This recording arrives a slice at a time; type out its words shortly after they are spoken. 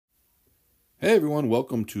Hey everyone,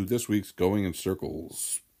 welcome to this week's Going in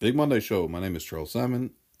Circles Big Monday show. My name is Charles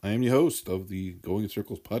Simon. I am the host of the Going in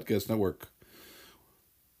Circles podcast network.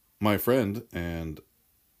 My friend and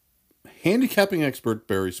handicapping expert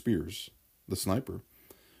Barry Spears, the sniper,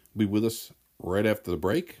 will be with us right after the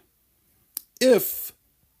break. If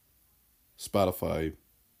Spotify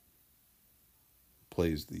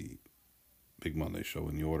plays the Big Monday show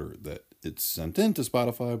in the order that it's sent into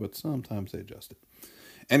Spotify, but sometimes they adjust it.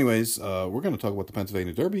 Anyways, we're going to talk about the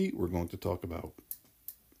Pennsylvania Derby. We're going to talk about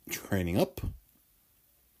training up,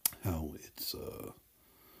 how it's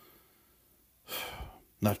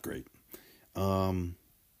not great, and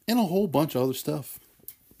a whole bunch of other stuff.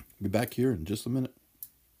 Be back here in just a minute.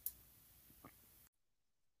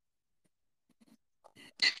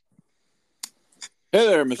 Hey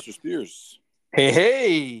there, Mr. Spears.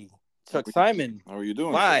 Hey, Chuck Simon. How are you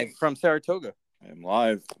doing? Live from Saratoga. I am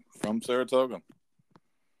live from Saratoga,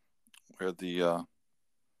 where the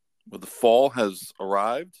fall has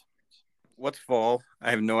arrived. What's fall?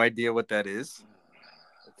 I have no idea what that is.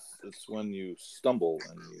 It's when you stumble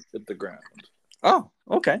and you hit the ground. Oh,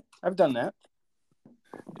 okay. I've done that.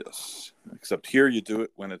 Yes, except here you do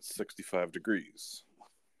it when it's 65 degrees.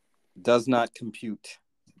 Does not compute.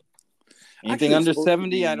 Anything under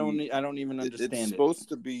 70, I don't even understand it. It's supposed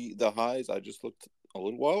to be the highs. I just looked a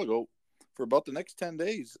little while ago. For about the next 10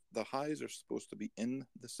 days, the highs are supposed to be in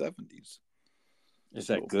the 70s. Is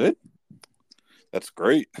that good? That's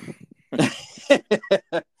great.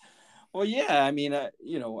 Well, yeah. I mean, I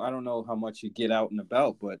don't know how much you get out and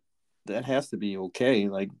about, but that has to be okay.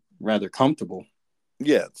 Like rather comfortable.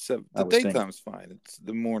 Yeah, the daytime's fine. It's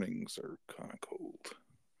the mornings are kind of cold.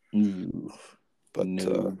 Ooh.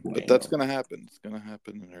 But that's going to happen. It's going to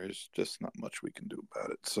happen, and there's just not much we can do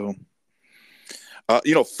about it. So,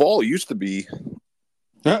 fall used to be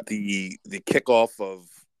the kickoff of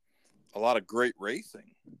a lot of great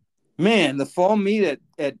racing. Man, the fall meet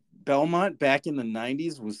at Belmont back in the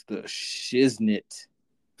 90s was the shiznit,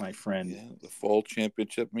 my friend. Yeah, the fall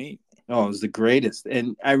championship meet. Oh, it was the greatest.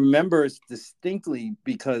 And I remember it distinctly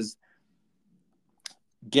because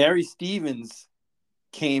Gary Stevens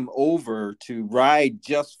came over to ride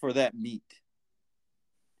just for that meet.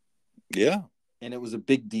 Yeah. And it was a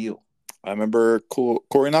big deal. I remember Corey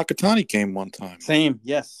Nakatani came one time. Same,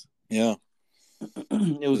 yes. Yeah.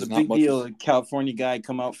 It was a big deal. A California guy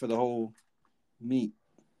come out for the whole meet.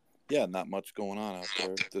 Yeah, not much going on out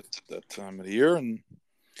there at that time of the year. And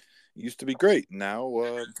it used to be great.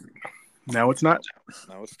 Now it's not.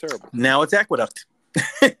 Now it's terrible. Now it's Aqueduct.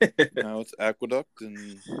 Now it's Aqueduct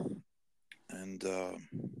and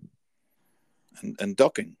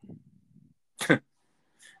ducking.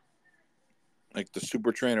 Like the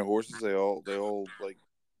super trainer horses, they all like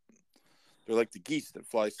they're like the geese that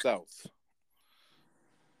fly south.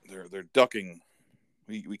 They're ducking.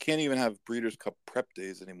 We can't even have Breeders' Cup prep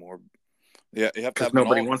days anymore. Yeah, you have to have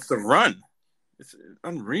nobody wants to run. It's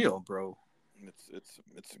unreal, bro. It's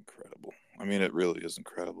incredible. I mean, it really is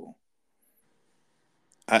incredible.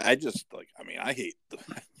 I just I hate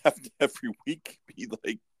have to every week be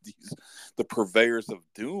like the purveyors of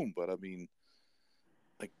doom, but I mean,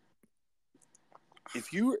 like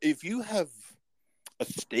if you have a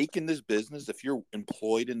stake in this business, if you're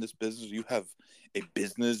employed in this business, you have a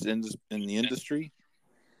business in the industry,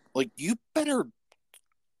 like you better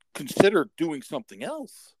consider doing something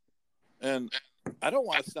else. And I don't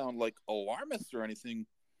want to sound like alarmist or anything,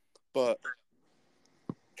 but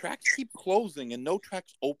tracks keep closing and no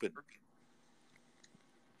tracks open.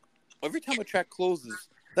 Every time a track closes,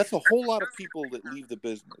 that's a whole lot of people that leave the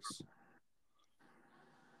business.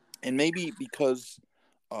 And maybe because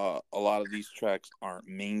a lot of these tracks aren't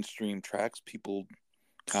mainstream tracks, people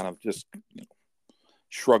kind of just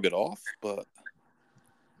shrug it off. But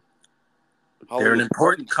they're an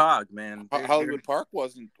important cog, man. Hollywood Park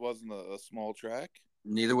wasn't a small track.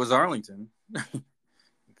 Neither was Arlington.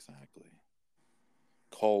 Exactly.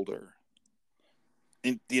 Calder.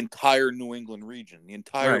 In the entire New England region, the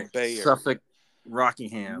entire Bay Area, Suffolk,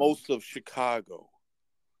 Rockingham, most of Chicago.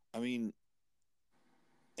 I mean,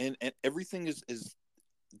 and everything is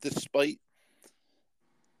despite.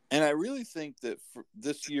 And I really think that for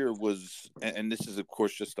this year was, and this is of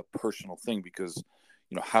course just a personal thing because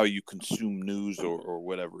how you consume news or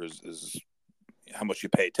whatever is how much you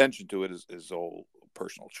pay attention to it is all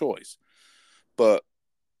personal choice. But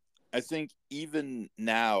I think even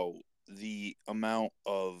now, the amount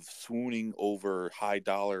of swooning over high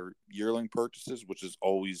dollar yearling purchases, which is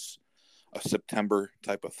always a September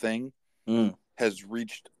type of thing, has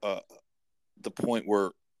reached the point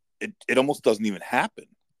where it almost doesn't even happen.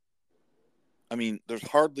 I mean, there's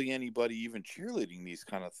hardly anybody even cheerleading these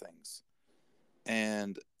kind of things.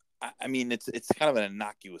 And I mean, it's kind of an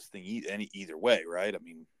innocuous thing either way, right? I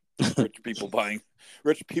mean, rich people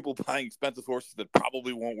buying expensive horses that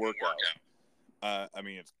probably won't work out. I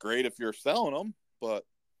mean, it's great if you're selling them, but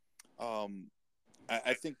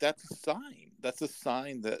I think that's a sign. That's a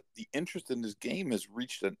sign that the interest in this game has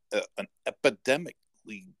reached an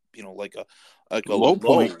epidemically, like a low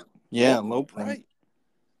point. Yeah, low point. Right.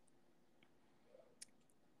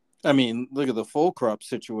 I mean, look at the foal crop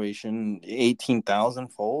situation. 18,000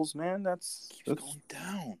 foals, man. That's going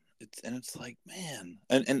down. It's like, man,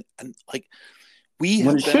 and like we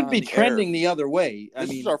when it should be trending the other way.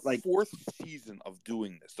 This is our fourth season of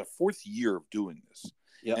doing this, the fourth year of doing this.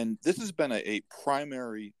 Yep. And this has been a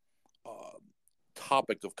primary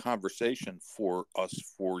topic of conversation for us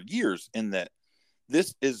for years, in that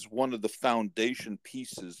this is one of the foundation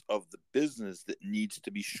pieces of the business that needs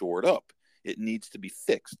to be shored up. It needs to be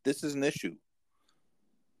fixed. This is an issue.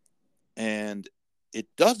 And it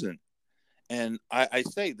doesn't. And I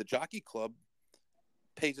say the Jockey Club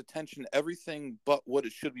pays attention to everything but what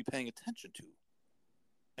it should be paying attention to.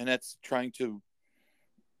 And that's trying to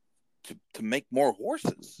make more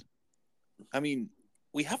horses. I mean,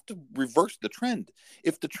 we have to reverse the trend.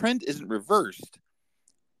 If the trend isn't reversed,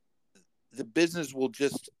 the business will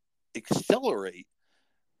just accelerate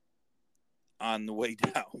on the way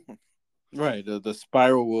down. Right. The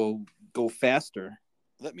spiral will go faster.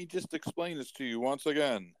 Let me just explain this to you once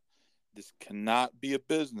again. This cannot be a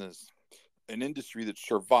business, an industry that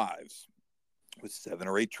survives with 7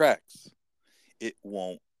 or 8 tracks. It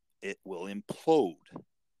won't. It will implode.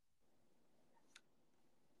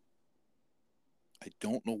 I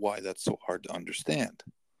don't know why that's so hard to understand.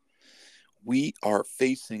 We are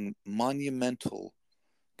facing monumental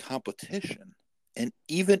competition. And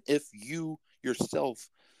even if you yourself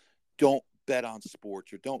don't bet on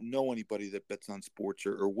sports or don't know anybody that bets on sports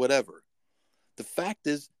or whatever, the fact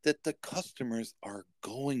is that the customers are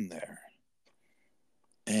going there.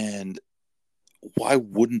 And why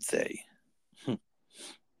wouldn't they? I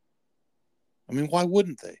mean, why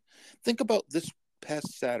wouldn't they? Think about this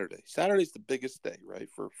past Saturday. Saturday's the biggest day, right,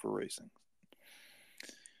 for racing.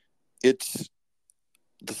 It's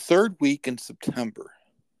the third week in September.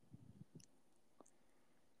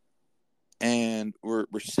 And we're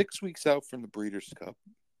 6 weeks out from the Breeders' Cup.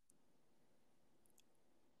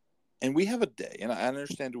 And we have a day, and I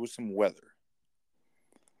understand there was some weather.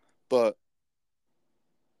 But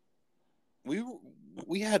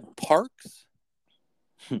we had parks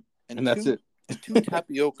and that's it. And 2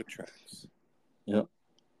 tapioca tracks. Yep.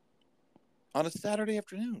 On a Saturday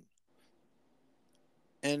afternoon.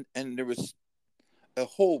 And there was a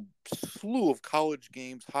whole slew of college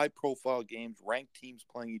games, high-profile games, ranked teams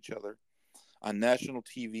playing each other on national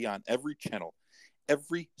TV, on every channel.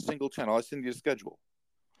 Every single channel. I send you a schedule.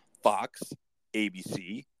 Fox,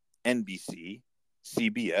 ABC, NBC,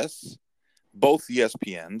 CBS, both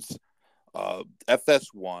ESPNs,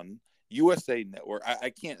 FS1, USA Network.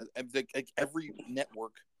 I can't. Every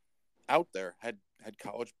network out there had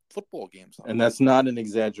college football games on. And that's not an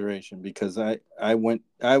exaggeration, because I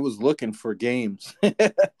was looking for games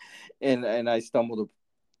and I stumbled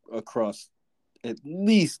across at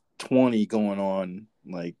least 20 going on.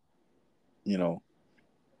 Like, it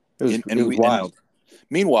was wild.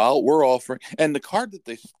 Meanwhile, we're offering, and the card that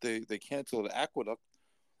they canceled at Aqueduct,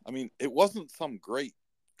 I mean, it wasn't some great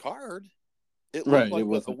card. It looked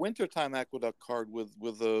like a wintertime Aqueduct card with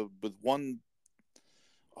one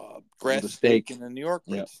grass steak and a New York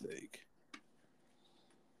red steak.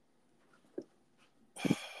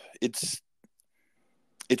 It's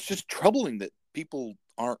just troubling that people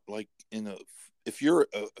aren't like if you're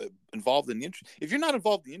involved in the industry. If you're not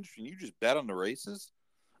involved in the industry and you just bet on the races,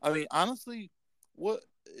 I mean, honestly, what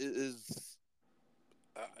is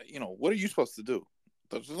what are you supposed to do?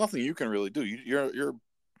 There's nothing you can really do.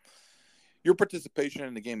 Your participation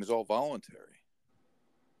in the game is all voluntary.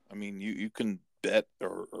 I mean, you can bet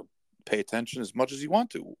or pay attention as much as you want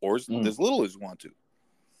to, or as little as you want to.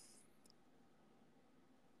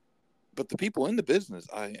 But the people in the business,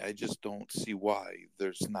 I just don't see why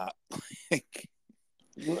there's not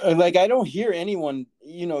like I don't hear anyone.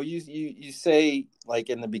 You say, like,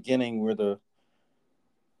 in the beginning, we're the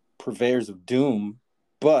purveyors of doom,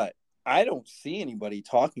 but I don't see anybody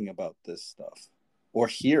talking about this stuff or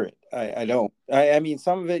hear it. I don't. I mean,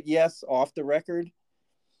 some of it, yes, off the record,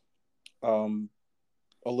 a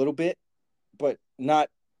little bit, but not,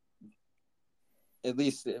 at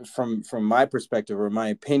least from my perspective or my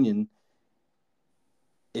opinion.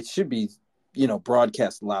 It should be,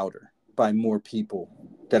 broadcast louder by more people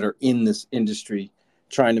that are in this industry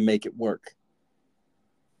trying to make it work.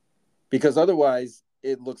 Because otherwise,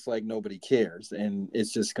 it looks like nobody cares, and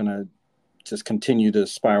it's just gonna just continue to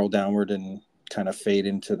spiral downward and kind of fade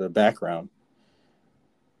into the background.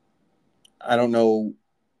 I don't know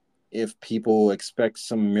if people expect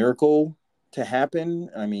some miracle to happen.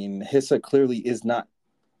 I mean, HISA clearly is not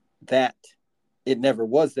that. It never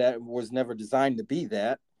was that. It was never designed to be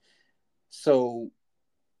that. So,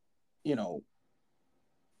 you know,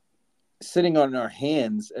 sitting on our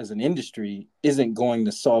hands as an industry isn't going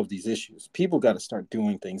to solve these issues. People got to start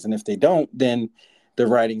doing things. And if they don't, then the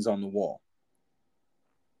writing's on the wall.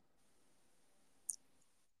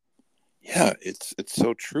 Yeah, it's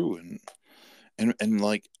so true. And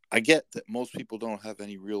like, I get that most people don't have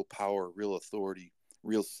any real power, real authority,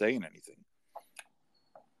 real say in anything.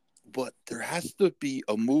 But there has to be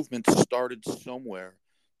a movement started somewhere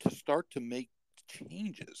to start to make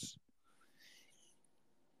changes.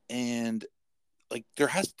 And like, there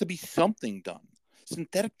has to be something done.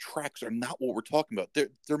 Synthetic tracks are not what we're talking about.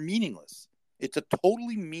 They're meaningless. It's a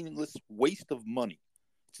totally meaningless waste of money.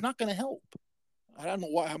 It's not going to help. I don't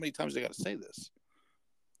know how many times I got to say this.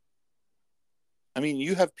 I mean,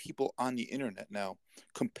 you have people on the internet now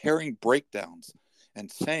comparing breakdowns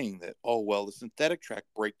and saying that, oh, well, the synthetic track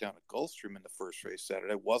breakdown at Gulfstream in the first race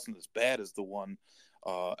Saturday wasn't as bad as the one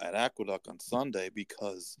at Aqueduct on Sunday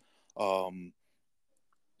because, you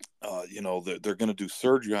know, they're going to do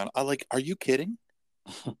surgery on. Are you kidding?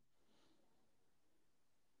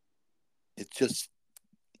 It just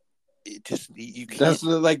you can't. That's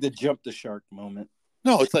like the jump the shark moment.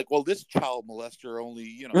 No, it's like, well, this child molester only,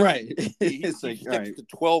 you know, right. He sticks right to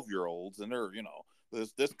 12-year-olds, and they're, you know,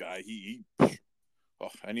 this guy, he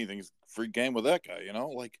anything's free game with that guy, you know,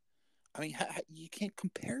 like, I mean, you can't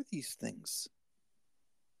compare these things,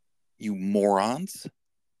 you morons.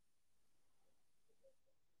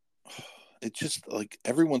 It's just like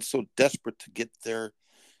everyone's so desperate to get their,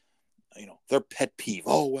 you know, their pet peeve.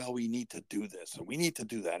 Oh, well, we need to do this, or we need to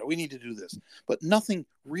do that, or we need to do this. But nothing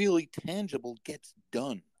really tangible gets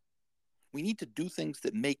done. We need to do things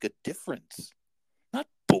that make a difference, not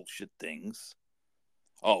bullshit things.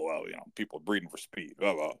 Oh, well, you know, people are breeding for speed.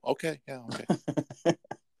 Oh, well, okay, yeah, okay.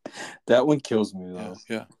 That one kills me, though.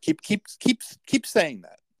 Yeah. Keep saying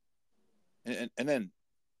that, and then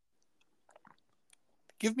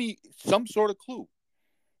give me some sort of clue.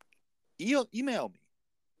 Email me.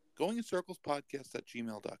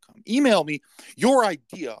 goingincirclespodcast@gmail.com. Email me your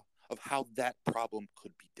idea of how that problem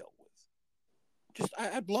could be dealt with.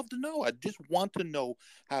 I'd love to know. I just want to know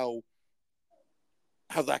how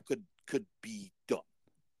that could be done.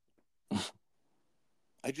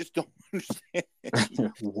 I just don't understand.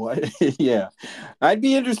 What? Yeah, I'd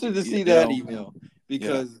be interested to see that email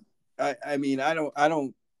because I mean, I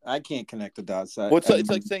can't connect the dots. It's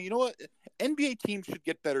like saying, you know what, NBA teams should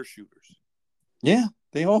get better shooters. Yeah,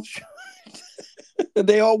 they all should.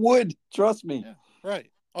 They all would. Trust me. Yeah,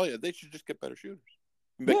 right. Oh yeah, they should just get better shooters.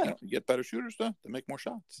 Get better shooters to make more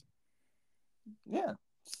shots. Yeah,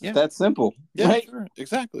 that's simple. Yeah, right? Sure.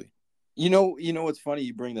 Exactly. You know what's funny?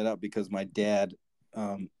 You bring that up because my dad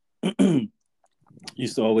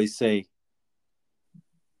used to always say,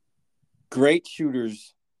 "Great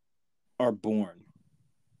shooters are born,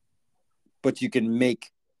 but you can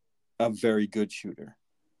make a very good shooter."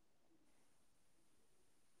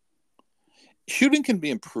 Shooting can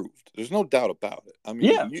be improved. There's no doubt about it. I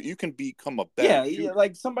mean, you can become a better shooter. Yeah,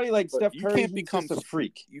 like somebody like Steph Curry, he's just a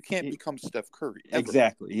freak. You can't become Steph Curry. Ever.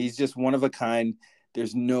 Exactly. He's just one of a kind.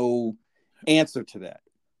 There's no answer to that.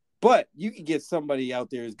 But you could get somebody out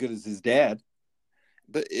there as good as his dad.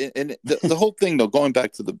 But and the whole thing, though, going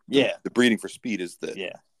back to the breeding for speed, is that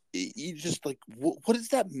you just like, what does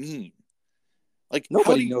that mean? Like,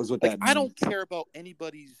 nobody knows what that means. I don't care about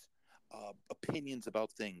anybody's opinions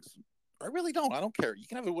about things. I really don't. I don't care. You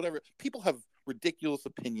can have whatever. People have ridiculous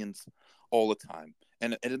opinions all the time.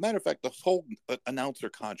 And as a matter of fact, the whole announcer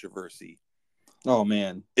controversy, oh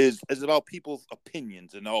man, is about people's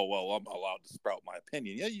opinions. And I'm allowed to sprout my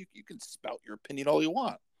opinion. Yeah, you can spout your opinion all you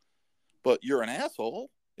want, but you're an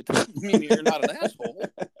asshole. It doesn't mean you're not an asshole.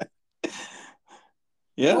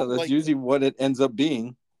 Yeah, that's usually what it ends up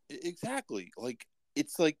being. Exactly. Like,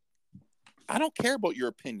 it's like, I don't care about your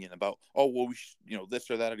opinion about, oh, well, we should, you know,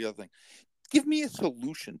 this or that or the other thing. Give me a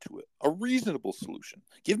solution to it, a reasonable solution.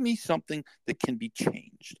 Give me something that can be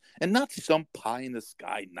changed and not some pie in the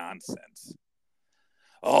sky nonsense.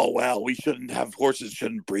 Oh, well, horses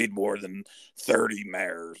shouldn't breed more than 30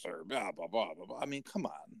 mares or blah, blah, blah, blah, blah. I mean, come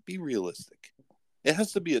on, be realistic. It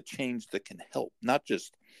has to be a change that can help, not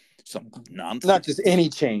just some nonsense. Not just any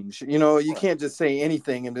change. You know, you can't just say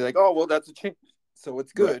anything and be like, oh, well, that's a change, so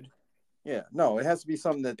it's good. Right. Yeah, no, it has to be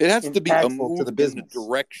something that it has to be a move to the business. in the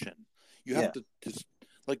direction. You have to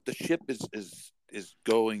like the ship is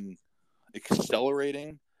going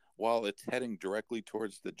accelerating while it's heading directly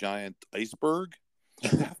towards the giant iceberg.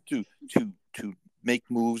 You have to make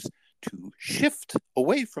moves to shift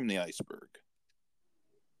away from the iceberg.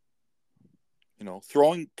 You know,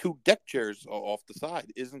 throwing 2 deck chairs off the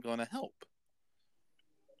side isn't going to help.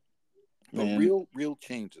 But real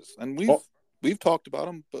changes, and we've talked about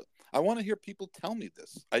them. But I want to hear people tell me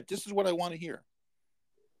this. This is what I want to hear.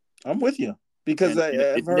 I'm with you because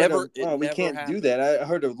I've heard we can't happened. do that. I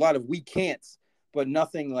heard a lot of we can'ts, but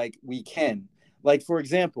nothing like we can. Like, for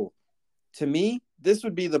example, to me, this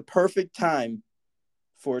would be the perfect time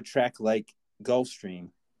for a track like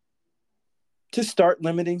Gulfstream to start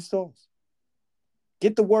limiting stalls.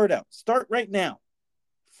 Get the word out. Start right now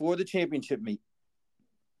for the championship meet.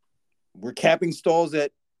 We're capping stalls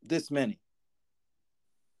at this many.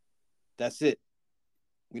 That's it.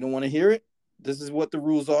 We don't want to hear it. This is what the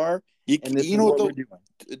rules are. And this is what we're doing.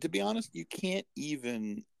 To be honest, you cannot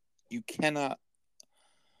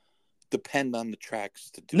depend on the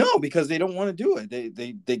tracks to do it. Because they don't want to do it.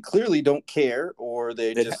 They clearly don't care, or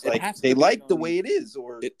they just they like the way it is,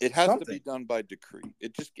 or it has to be done by decree.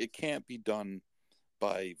 It can't be done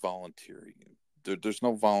by voluntary. There's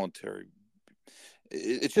no voluntary.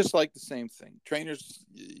 It's just like the same thing. Trainers,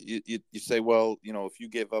 you say, well, you know, if you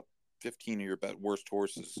give up 15 of your worst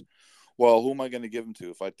horses, well, who am I going to give them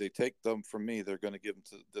to? If they take them from me, they're going to give them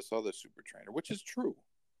to this other super trainer, which is true.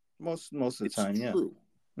 Most of the time, yeah. True.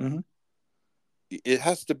 Mm-hmm. There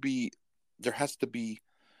has to be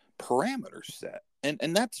parameters set,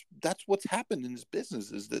 and that's what's happened in this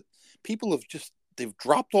business, is that people they've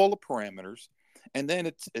dropped all the parameters, and then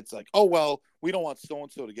it's like, oh well, we don't want so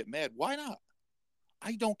and so to get mad. Why not?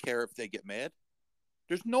 I don't care if they get mad.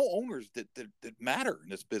 There's no owners that matter in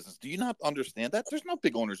this business. Do you not understand that? There's no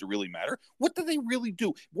big owners that really matter. What do they really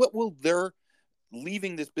do? What will their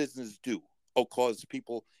leaving this business do? Oh, cause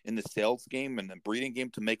people in the sales game and the breeding game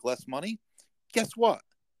to make less money? Guess what?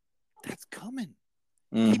 That's coming.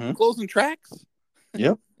 Mm-hmm. Keep closing tracks.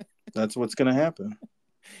 Yep, that's what's going to happen.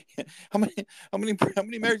 How many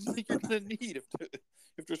marriages do you think you're going to need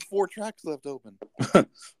if there's 4 tracks left open?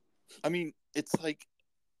 I mean, it's like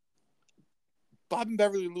Bob and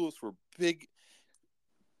Beverly Lewis were big.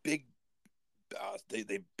 They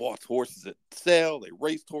bought horses at sale. They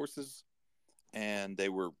raced horses, and they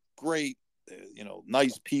were great.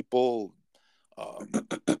 Nice people.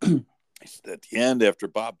 At the end, after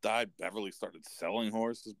Bob died, Beverly started selling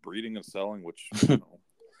horses, breeding and selling, which a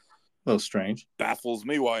little strange. Baffles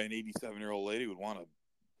me why an 87-year-old lady would want to,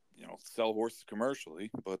 sell horses commercially.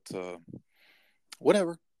 But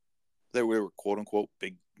whatever. They were quote unquote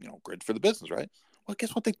big, good for the business, right? Well,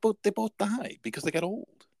 guess what? They both died because they got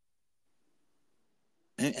old,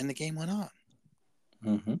 and the game went on.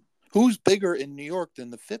 Mm-hmm. Who's bigger in New York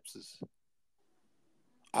than the Phippses?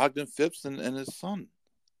 Ogden Phipps and his son,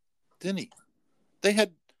 Denny. They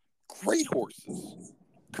had great horses.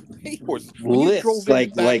 Great horses. Lists,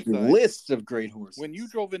 lists of great horses. When you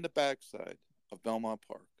drove in the backside of Belmont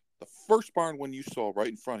Park, the first barn when you saw right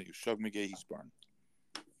in front of you, Shug McGahee's barn.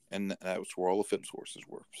 And that was where all the Phipps horses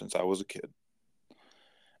were since I was a kid.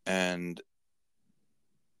 And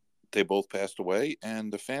they both passed away,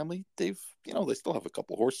 and the family, they still have a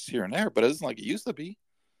couple horses here and there, but it isn't like it used to be.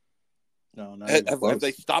 No, not have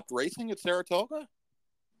they stopped racing at Saratoga?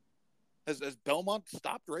 Has Belmont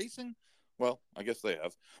stopped racing? Well, I guess they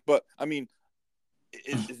have. But I mean,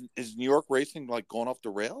 is New York racing like going off the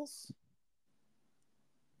rails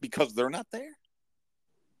because they're not there?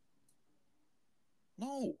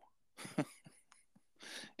 No.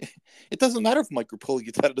 It doesn't matter if Mike Rapoli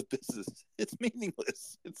gets out of the business. It's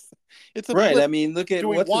meaningless. It's a right. blip. I mean, look at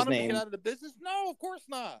what's his name. To get out of the business? No, of course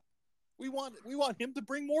not. We want him to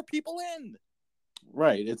bring more people in.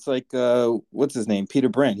 Right. It's like what's his name? Peter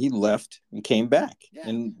Brand. He left and came back,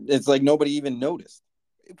 and it's like nobody even noticed.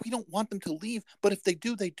 We don't want them to leave, but if they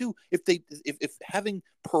do, they do. If having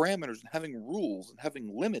parameters and having rules and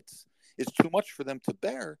having limits is too much for them to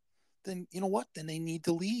bear, then you know what? Then they need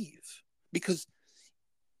to leave. Because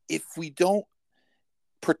if we don't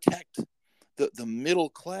protect the middle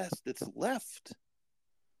class that's left,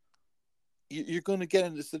 you're going to get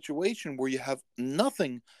into a situation where you have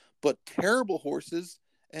nothing but terrible horses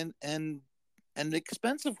and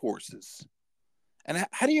expensive horses. And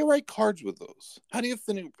how do you write cards with those? How do you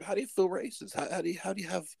fill races? How do you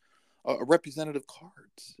have a representative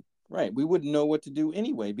cards? Right. We wouldn't know what to do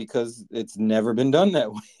anyway because it's never been done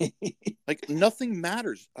that way. Like nothing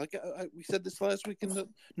matters. Like we said this last week,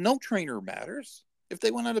 no trainer matters. If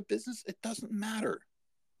they went out of business, it doesn't matter.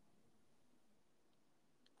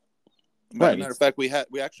 Right. Matter of fact, we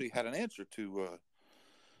actually had an answer to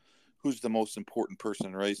who's the most important person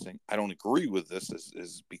in racing. I don't agree with this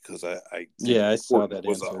is because I think I saw that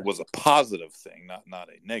answer. was a positive thing, not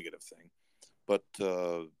a negative thing. But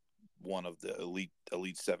one of the elite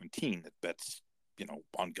 17 that bets,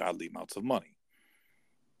 ungodly amounts of money.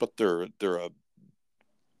 But they're a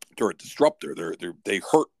disruptor. They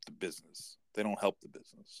hurt the business. They don't help the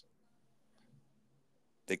business.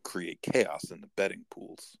 They create chaos in the betting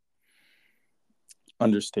pools.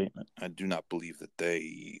 Understatement. I do not believe that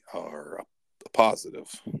they are a positive.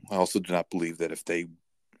 I also do not believe that if they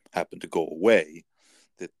happen to go away,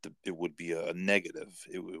 that it would be a negative.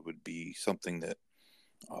 It would be something that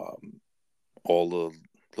all the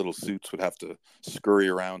little suits would have to scurry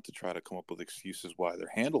around to try to come up with excuses why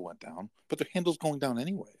their handle went down. But their handle's going down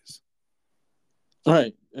anyways.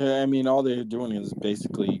 Right. I mean, all they're doing is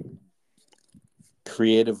basically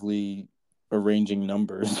creatively arranging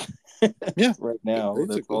numbers. Yeah. Right now,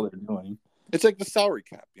 basically. That's all they're doing. It's like the salary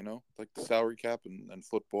cap, like the salary cap and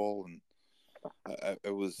football. And I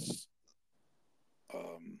was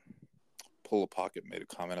Pull a Pocket made a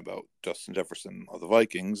comment about Justin Jefferson of the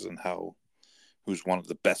Vikings and how who's one of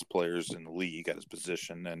the best players in the league at his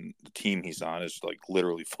position, and the team he's on is like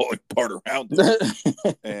literally falling apart around him.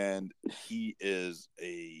 And he is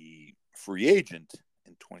a free agent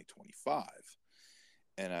in 2025.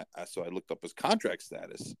 And so I looked up his contract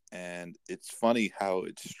status, and it's funny how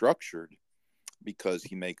it's structured because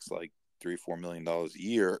he makes like $3-4 million a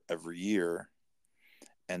year every year,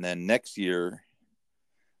 and then next year,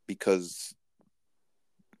 because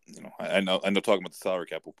I know talking about the salary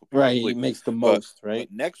cap will put right. He makes the most, right?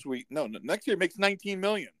 But next year makes $19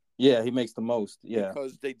 million. Yeah, he makes the most. Yeah,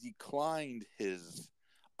 because they declined his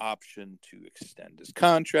option to extend his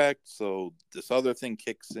contract, so this other thing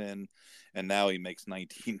kicks in, and now he makes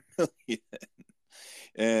 $19 million.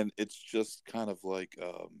 And it's just kind of like,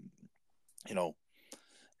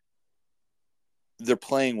 they're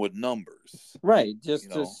playing with numbers, right?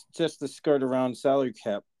 Just to skirt around salary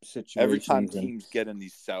cap situations. Every time teams get in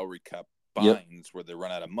these salary cap binds where they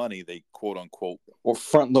run out of money, they quote unquote or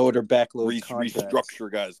front load or back load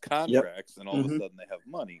restructure guys' contracts, and all of a sudden they have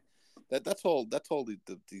money. That's all the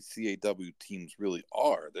CAW teams really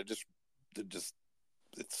are. They're just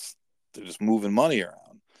moving money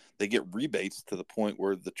around. They get rebates to the point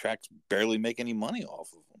where the tracks barely make any money off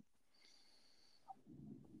of them.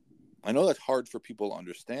 I know that's hard for people to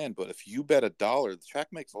understand, but if you bet $1, the track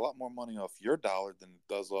makes a lot more money off your dollar than it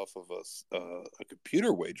does off of a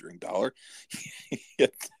computer wagering dollar.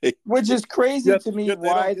 Which is crazy to me.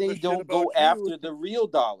 Why they don't go after the real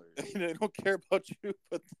dollars? They don't care about you,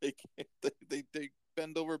 but they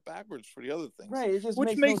bend over backwards for the other things. Right. It just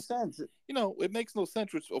makes no sense. It makes no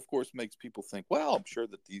sense, which of course makes people think, well, I'm sure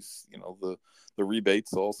that these, the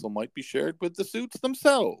rebates also might be shared with the suits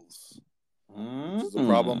themselves. This is a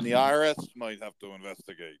problem the IRS might have to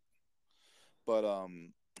investigate. But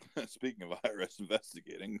speaking of IRS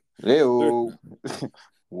investigating,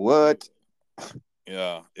 what?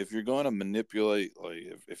 Yeah, if you're going to manipulate,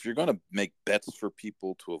 like if you're going to make bets for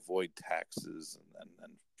people to avoid taxes,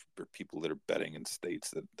 and for people that are betting in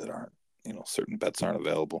states that aren't, certain bets aren't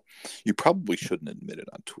available, you probably shouldn't admit it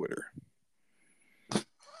on Twitter.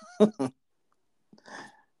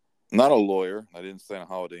 Not a lawyer. I didn't stay on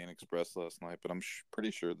Holiday Inn Express last night, but I'm pretty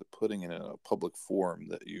sure that putting it in a public forum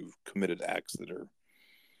that you've committed acts that are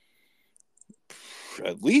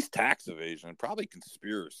at least tax evasion, probably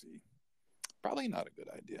conspiracy, probably not a good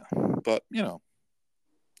idea. But,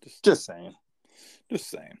 just saying. Just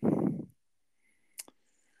saying.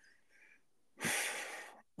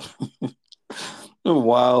 A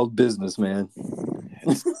wild business, man.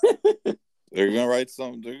 They're going to write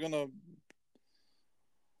some, they're going to,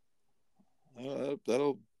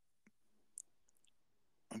 that'll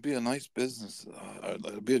be a nice business.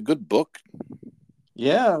 It'll be a good book.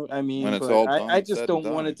 Yeah, I mean, when it's all done, I just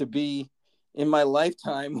don't want it to be in my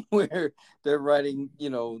lifetime where they're writing,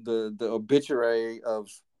 the obituary of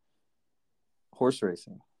horse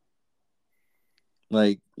racing.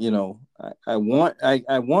 Like, I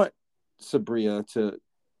want Sabria to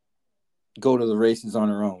go to the races on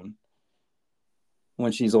her own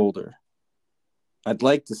when she's older. I'd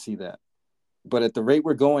like to see that. But at the rate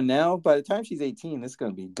we're going now, by the time she's 18, it's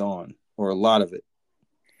going to be gone, or a lot of it.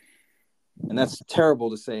 And that's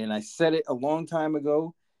terrible to say. And I said it a long time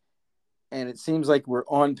ago, and it seems like we're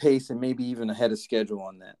on pace and maybe even ahead of schedule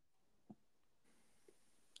on that.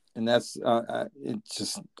 And that's it's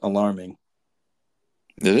just alarming.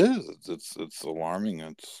 It is. It's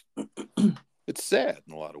alarming. It's sad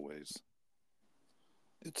in a lot of ways.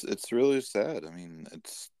 It's really sad. I mean,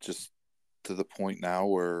 it's just to the point now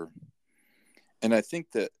where, and I think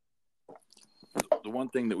that the one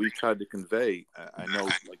thing that we've tried to convey, I know,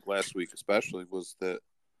 like last week especially, was that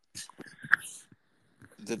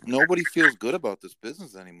nobody feels good about this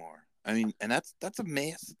business anymore. I mean, and that's a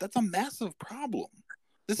massive problem.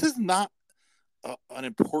 This is not an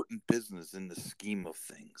important business in the scheme of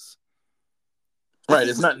things. Right,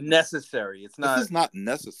 it's not necessary. This is not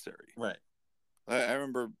necessary. Right. I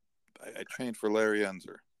remember I trained for Larry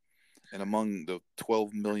Enzer, and among the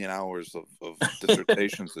 12 million hours of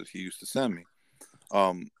dissertations that he used to send me,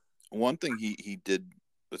 one thing he did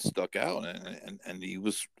that stuck out, and he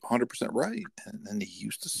was 100% right. And he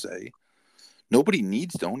used to say, nobody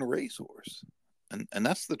needs to own a racehorse. And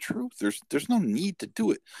that's the truth. There's no need to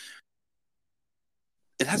do it.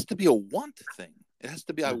 It has to be a want thing. It has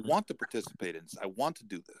to be, I want to participate in this. I want to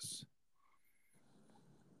do this.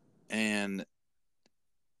 And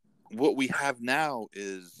what we have now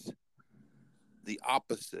is the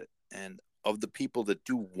opposite. And of the people that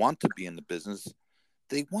do want to be in the business,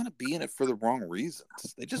 they want to be in it for the wrong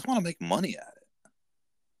reasons. They just want to make money at it.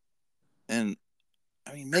 And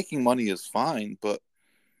I mean, making money is fine, but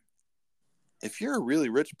if you're a really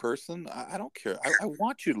rich person, I don't care. I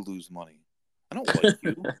want you to lose money. I don't like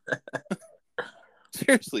you.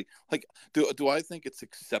 Seriously, like, do I think it's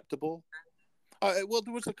acceptable? Well,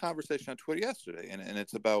 there was a conversation on Twitter yesterday, and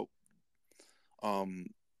it's about,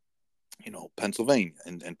 Pennsylvania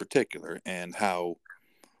in particular, and how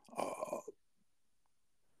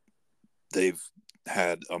they've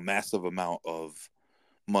had a massive amount of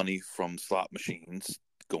money from slot machines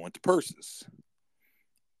going to purses,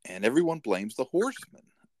 and everyone blames the horsemen.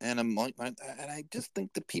 And I'm like, and I just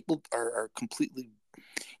think that people are completely.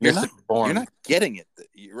 You're not getting it,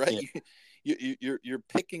 right? Yeah. You're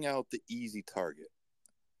picking out the easy target,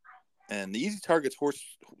 and the easy target's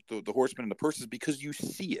the horsemen and the purses, because you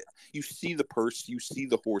see it. You see the purse. You see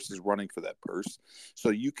the horses running for that purse, so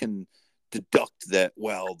you can deduct that.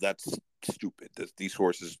 Well, that's stupid. These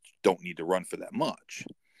horses don't need to run for that much.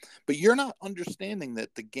 But you're not understanding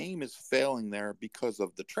that the game is failing there because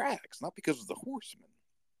of the tracks, not because of the horsemen.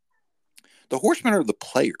 The horsemen are the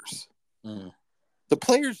players. Mm. The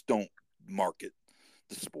players don't market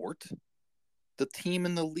the sport. The team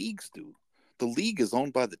and the leagues do. The league is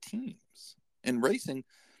owned by the teams. In racing,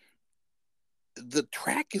 the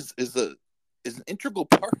track is an integral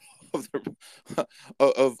part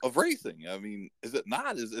of racing. I mean, is it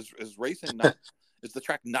not? Is racing not? Is the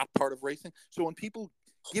track not part of racing? So when people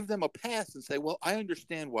give them a pass and say, well, I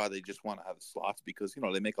understand why they just want to have the slots, because,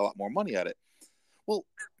 they make a lot more money at it. Well,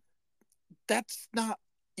 that's not,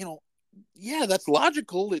 yeah, that's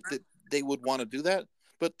logical that they would want to do that,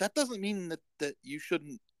 but that doesn't mean that you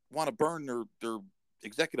shouldn't want to burn their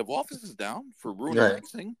executive offices down for ruining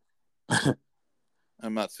racing.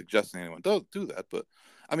 I'm not suggesting anyone does do that, but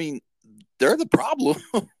I mean, they're the problem.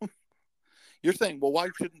 You're saying, well, why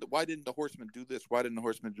didn't the horsemen do this? Why didn't the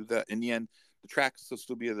horsemen do that? In the end, the tracks will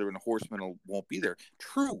still be there and the horsemen won't be there.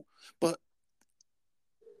 True, but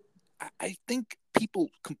I think people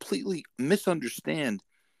completely misunderstand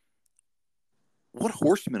what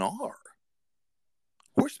horsemen are.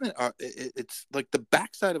 Horsemen are, it's like the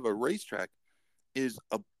backside of a racetrack is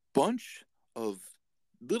a bunch of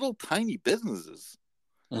little tiny businesses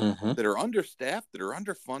that are understaffed, that are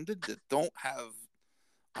underfunded, that don't have,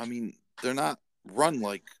 I mean, they're not run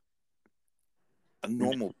like a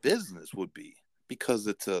normal business would be, because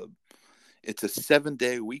it's a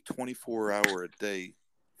 7-day a week, 24-hour a day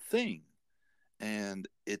thing, and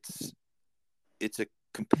it's a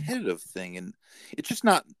competitive thing, and it's just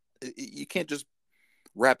not. You can't just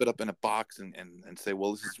wrap it up in a box and say,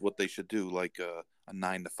 well, this is what they should do, like a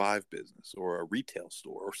 9-to-5 business or a retail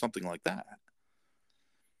store or something like that.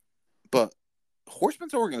 But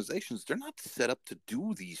horsemen's organizations, they're not set up to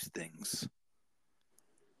do these things.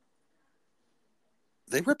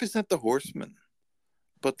 They represent the horsemen,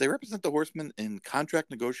 but they represent the horsemen in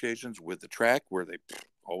contract negotiations with the track, where they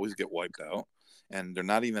always get wiped out, and they're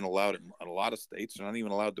not even allowed in a lot of states. They're not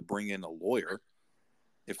even allowed to bring in a lawyer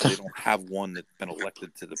if they don't have one that's been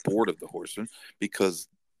elected to the board of the horsemen, because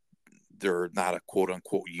they're not a quote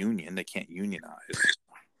unquote union. They can't unionize.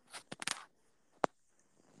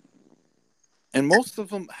 And most of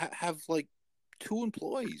them have like 2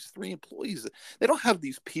 employees, 3 employees. They don't have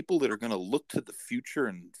these people that are going to look to the future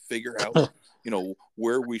and figure out,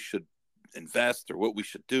 where we should invest or what we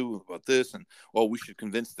should do about this. And, we should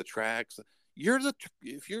convince the tracks.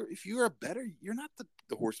 If you're a better, you're not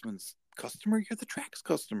the horseman's customer. You're the track's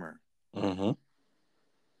customer. Mm-hmm.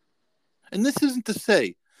 And this isn't to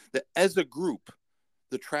say that as a group,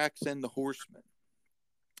 the tracks and the horsemen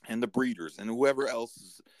and the breeders and whoever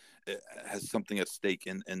else has something at stake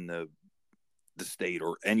in the the state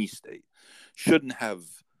or any state shouldn't have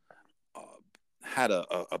had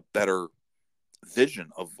a better vision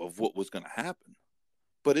of what was going to happen.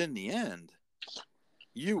 But in the end,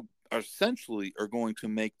 you essentially are going to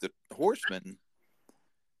make the horsemen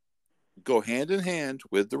go hand in hand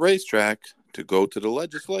with the racetrack to go to the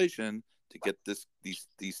legislation to get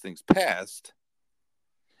these things passed.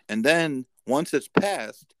 And then once it's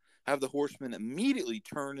passed, have the horsemen immediately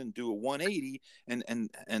turn and do a 180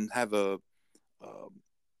 and have a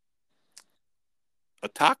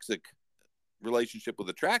toxic relationship with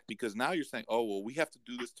the track, because now you're saying, oh, well, we have to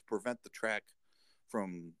do this to prevent the track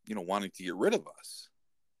from, wanting to get rid of us.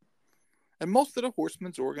 And most of the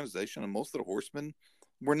horsemen's organization and most of the horsemen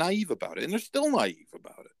were naive about it. And they're still naive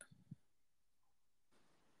about it.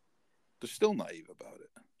 They're still naive about it.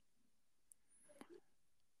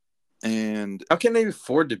 And how can they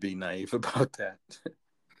afford to be naive about that?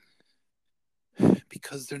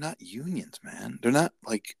 Because they're not unions, man. They're not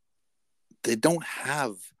they don't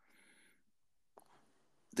have.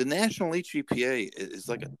 The National HEPA is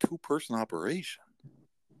like a 2-person operation.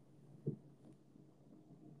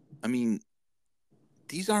 I mean,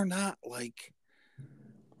 these are not like.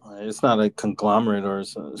 It's not a conglomerate or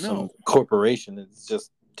some corporation. It's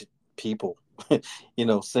just people,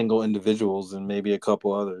 single individuals and maybe a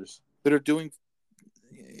couple others that are doing.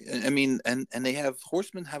 I mean, and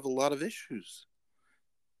horsemen have a lot of issues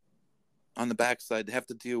on the backside they have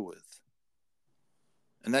to deal with.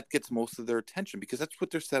 And that gets most of their attention because that's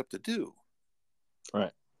what they're set up to do.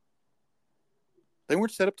 Right. They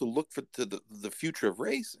weren't set up to look for the future of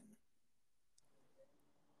racing.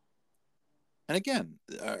 And again,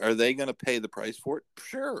 are they going to pay the price for it?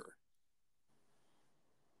 Sure.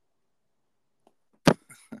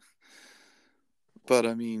 But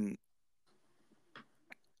I mean,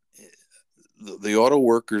 the auto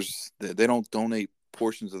workers, they don't donate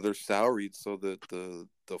portions of their salaries so that the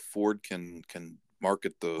Ford can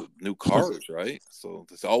market the new cars, right? So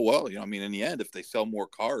they say, oh, well, in the end, if they sell more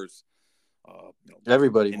cars,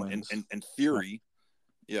 everybody wins. In theory,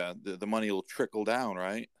 yeah, the money will trickle down,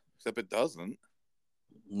 right? Except it doesn't.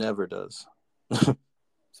 Never does.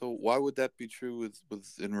 So why would that be true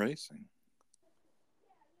in racing?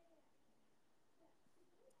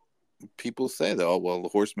 People say that, oh, well, the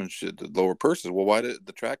horsemen should lower purses. Well, why did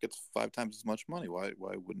the track gets 5 times as much money? Why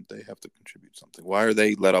wouldn't they have to contribute something? Why are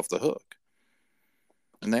they let off the hook?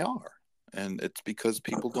 And they are. And it's because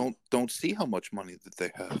people don't see how much money that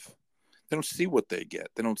they have. They don't see what they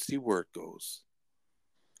get. They don't see where it goes.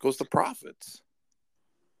 It goes to profits.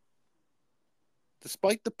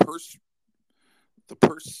 Despite the purse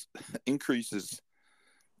increases,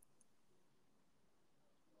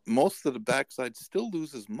 most of the backside still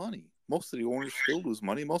loses money. Most of the owners still lose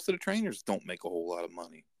money. Most of the trainers don't make a whole lot of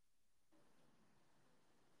money.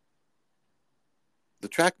 The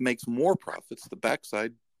track makes more profits. The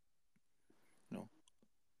backside,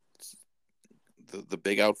 the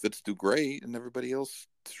big outfits do great, and everybody else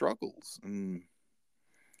struggles. And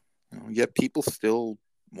yet people still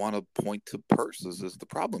want to point to purses as the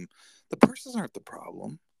problem. The purses aren't the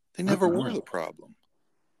problem. They never were the problem.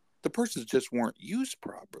 The purses just weren't used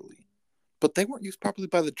properly. But they weren't used properly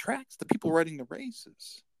by the tracks, the people riding the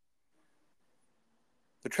races.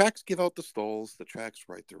 The tracks give out the stalls. The tracks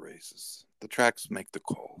write the races. The tracks make the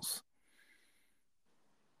calls.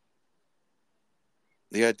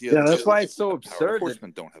 The idea that's why it's so absurd.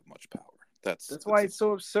 Horsemen don't have much power. That's why it's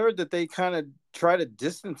so absurd that they kind of try to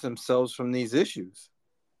distance themselves from these issues.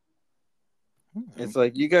 It's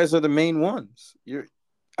like, you guys are the main ones. You're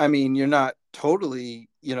not totally,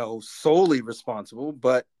 solely responsible,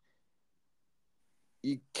 but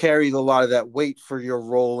you carry a lot of that weight for your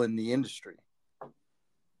role in the industry.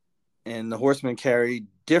 And the horsemen carry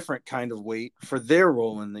different kind of weight for their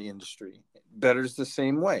role in the industry. Bettor's the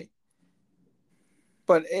same way.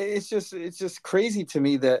 But it's just crazy to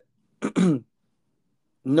me that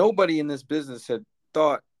nobody in this business had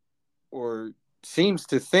thought or seems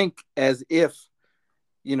to think as if,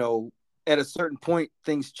 at a certain point,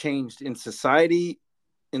 things changed in society,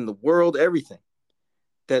 in the world, everything.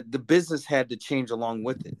 That the business had to change along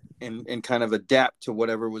with it and kind of adapt to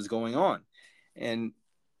whatever was going on. And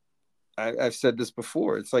I've said this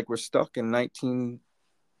before. It's like we're stuck in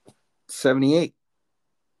 1978.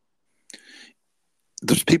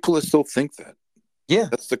 There's people that still think that. Yeah.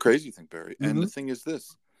 That's the crazy thing, Barry. Mm-hmm. And the thing is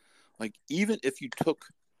this. Like, even if you took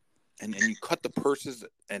and you cut the purses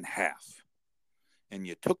in half and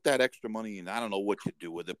you took that extra money, and I don't know what you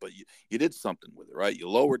do with it, but you did something with it, right? You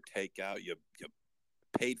lowered takeout, you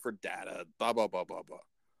paid for data, blah, blah, blah, blah, blah.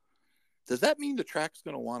 Does that mean the track's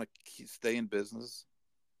going to want to stay in business?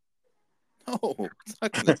 No, it's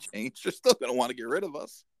not going to change. They're still going to want to get rid of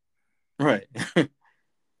us. Right.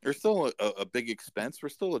 They're still a big expense. We're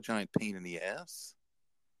still a giant pain in the ass.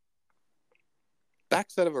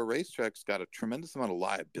 Backside of a racetrack's got a tremendous amount of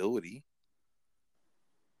liability.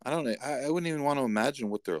 I don't know. I wouldn't even want to imagine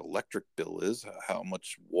what their electric bill is, how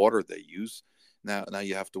much water they use. Now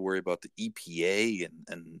you have to worry about the EPA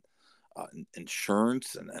and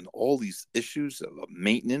insurance and all these issues of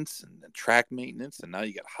maintenance and track maintenance. And now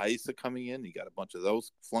you got HISA coming in. You got a bunch of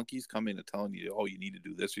those flunkies coming and telling you, oh, you need to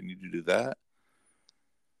do this, you need to do that.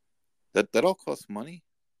 That all costs money.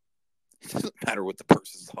 It doesn't matter what the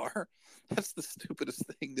purses are. That's the stupidest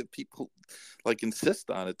thing that people like insist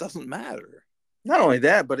on. It doesn't matter. Not only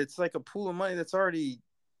that, but it's like a pool of money that's already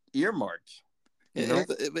earmarked.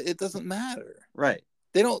 It doesn't matter. Right.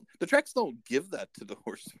 The tracks don't give that to the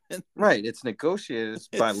horsemen. Right. It's negotiated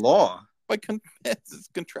by law. It's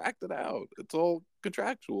contracted out. It's all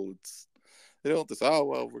contractual. They don't just, oh,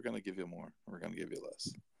 well, we're going to give you more. We're going to give you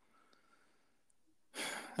less.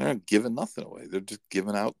 They're not giving nothing away. They're just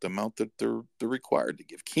giving out the amount that they're required to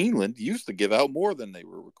give. Keeneland used to give out more than they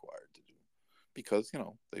were required to do because,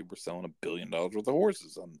 they were selling $1 billion worth of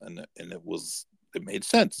horses and it made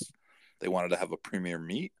sense. They wanted to have a premier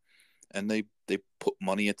meet and they put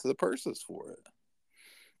money into the purses for it.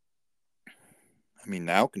 I mean,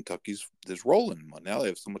 now Kentucky's rolling money. Now they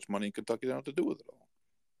have so much money in Kentucky they don't have to do with it all.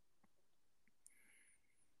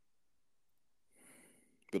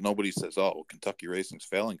 But nobody says, oh, Kentucky racing's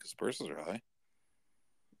failing because purses are high.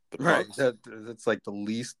 But right. That's like the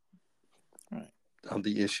least of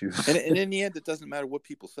the issues. And in the end, it doesn't matter what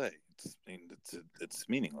people say. It's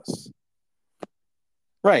meaningless.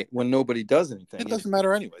 Right. When nobody does anything. It doesn't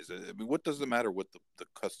matter anyways. I mean, what does it matter what the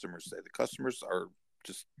customers say? The customers are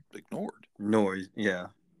just ignored. Noise. Yeah.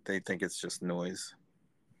 They think it's just noise.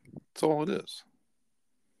 That's all it is.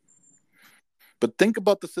 But think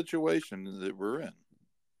about the situation that we're in.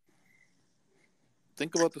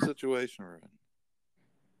 Think about the situation we're in,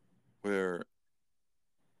 where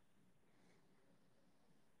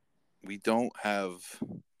we don't have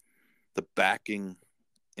the backing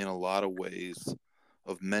in a lot of ways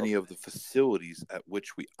of many of the facilities at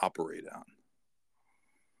which we operate on.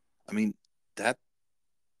 I mean, that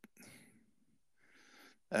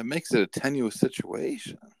makes it a tenuous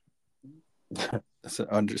situation. That's an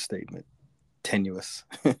understatement. Tenuous.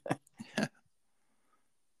 Yeah.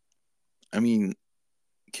 I mean,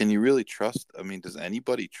 can you really trust? I mean, does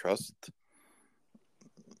anybody trust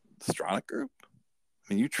the Stronach Group?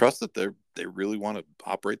 I mean, you trust that they really want to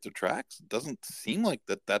operate their tracks? It doesn't seem like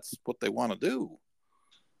that's what they want to do.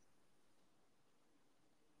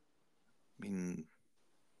 I mean,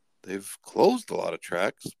 they've closed a lot of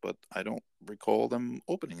tracks, but I don't recall them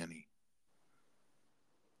opening any.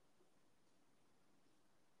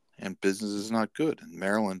 And business is not good, and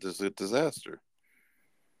Maryland is a disaster.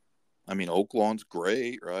 I mean, Oaklawn's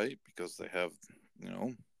great, right? Because they have,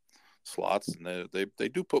 slots, and they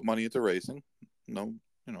do put money into racing. No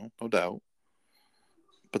doubt.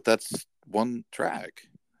 But that's one track,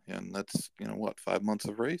 and that's 5 months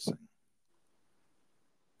of racing.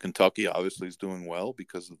 Kentucky obviously is doing well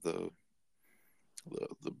because of the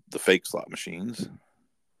fake slot machines.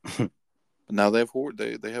 But now they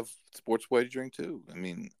have sports wagering too. I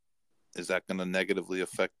mean, is that going to negatively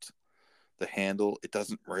affect the handle? It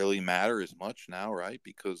doesn't really matter as much now, right?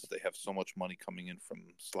 Because they have so much money coming in from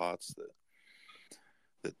slots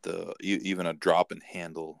that even a drop in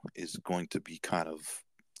handle is going to be kind of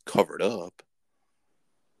covered up.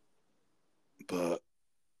 But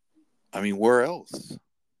I mean, where else?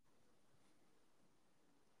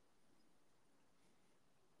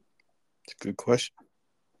 It's a good question.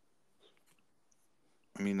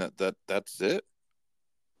 I mean, that's it.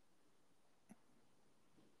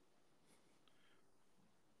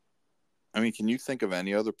 I mean, can you think of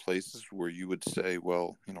any other places where you would say,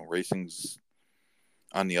 well, racing's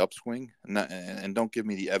on the upswing? And don't give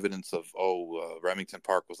me the evidence of, Remington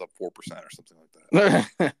Park was up 4% or something like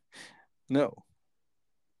that. No.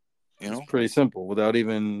 It's pretty simple. Without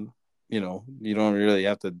even, you don't really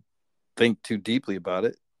have to think too deeply about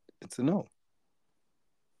it. It's a no.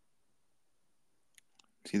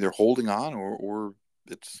 It's either holding on or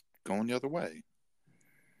it's going the other way.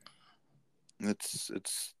 It's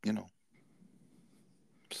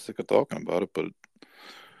sick of talking about it, but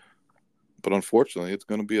unfortunately it's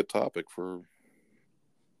going to be a topic for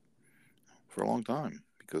a long time,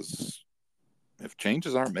 because if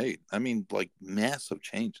changes aren't made, I mean, like massive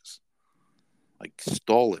changes, like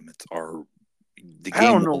stall limits are, the game I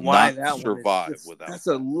don't know will why not that survive without that's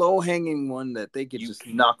a low hanging one that they could just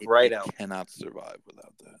knock right out. Cannot survive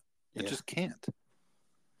without that. It just can't.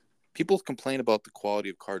 People complain about the quality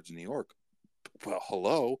of cards in New York. Well,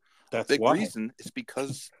 hello. That's Big why. reason is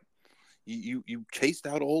because you chased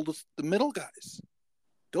out all the middle guys.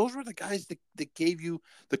 Those were the guys that gave you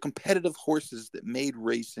the competitive horses that made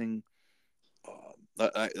racing.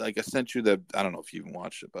 I sent you the. I don't know if you even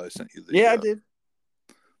watched it, but I sent you the. Yeah, I did.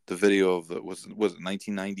 The video of was it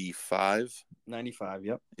 1995? 95.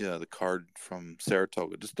 Yep. Yeah, the card from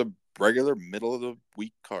Saratoga, just a regular middle of the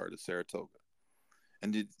week card at Saratoga.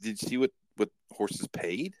 And did you see what horses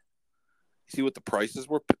paid? You see what the prices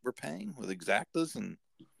were paying with exactas and.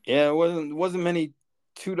 Yeah, it wasn't many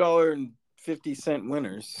 $2.50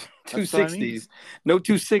 winners. 260s. I mean. No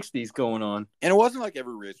 260s going on. And it wasn't like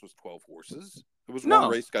every race was 12 horses. It was one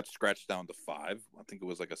race got scratched down to 5. I think it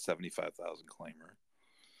was like a 75,000 claimer.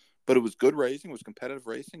 But it was good racing. It was competitive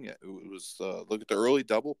racing. It was look at the early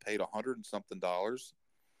double, paid $100 and something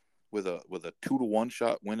with a 2-to-1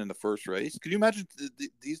 shot win in the first race. Could you imagine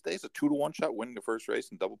these days a 2-to-1 shot winning the first race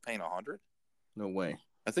and double paying $100? No way.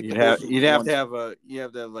 I think you'd have to have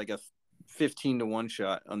like a 15-to-1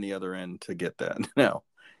 shot on the other end to get that. No.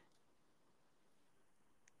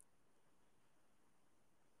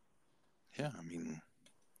 Yeah, I mean,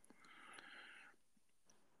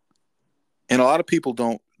 and a lot of people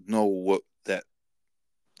don't know what that.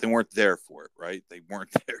 They weren't there for it, right? They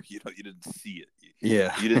weren't there. You didn't see it.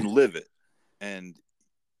 You didn't live it, and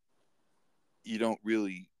you don't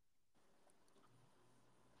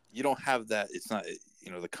have that. It's not.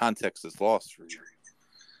 The context is lost for you.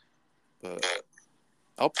 But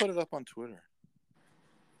I'll put it up on Twitter.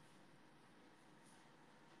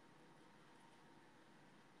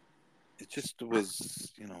 It just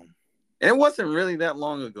was, It wasn't really that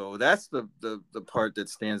long ago. That's the part that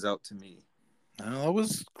stands out to me. No, that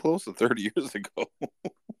was close to 30 years ago.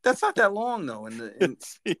 That's not that long, though. In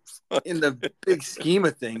the big scheme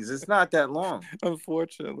of things, it's not that long.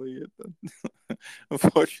 Unfortunately,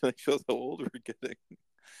 shows how old we're getting.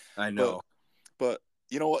 I know. But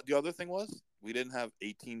you know what? The other thing was we didn't have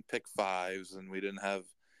 18 pick 5s, and we didn't have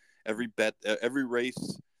every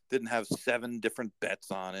race didn't have 7 different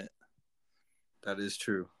bets on it. That is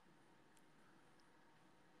true.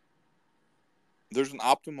 There's an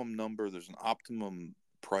optimum number. There's an optimum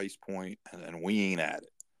price point, and we ain't at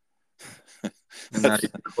it. Not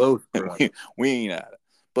even close. We ain't at it.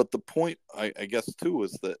 But the point, I guess, too,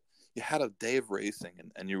 is that you had a day of racing,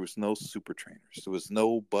 and there was no super trainers. There was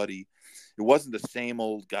nobody. It wasn't the same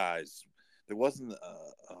old guys. There wasn't,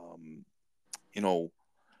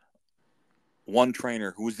 one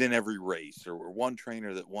trainer who was in every race, or one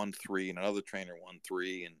trainer that won 3 and another trainer won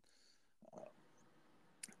 3, and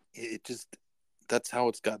it just. That's how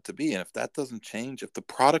it's got to be. And if that doesn't change, if the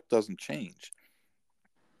product doesn't change,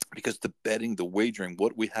 because the betting, the wagering,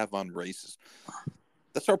 what we have on races,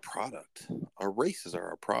 that's our product. Our races are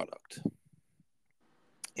our product.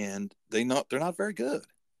 And they're not very good.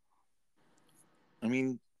 I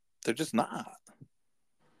mean, they're just not.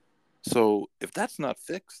 So if that's not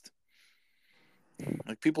fixed,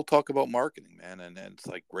 like people talk about marketing, man, and it's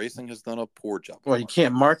like racing has done a poor job. Well, you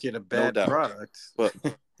can't market a bad product. But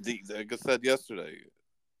like I said yesterday,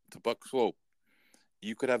 to Buck Swope,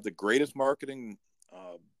 you could have the greatest marketing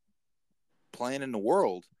plan in the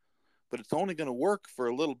world, but it's only going to work for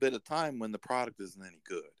a little bit of time when the product isn't any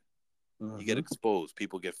good. Mm-hmm. You get exposed,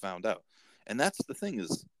 people get found out. And that's the thing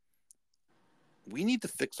is, we need to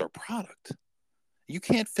fix our product. You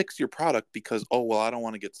can't fix your product because, I don't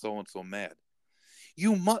want to get so-and-so mad.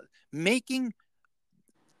 Making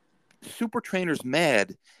super trainers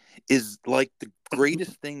mad is like the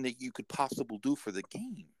greatest thing that you could possibly do for the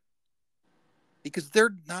game, because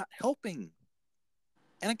they're not helping.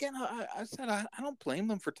 And again, I said I don't blame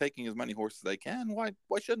them for taking as many horses as they can. Why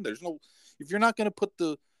shouldn't there's no? If you're not going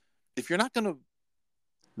to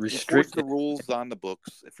restrict the rules on the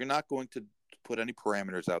books, if you're not going to put any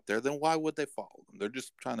parameters out there, then why would they follow them? They're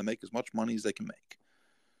just trying to make as much money as they can make.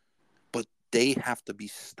 But they have to be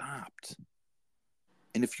stopped.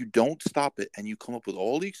 And if you don't stop it and you come up with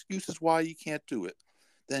all the excuses why you can't do it,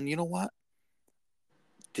 then you know what?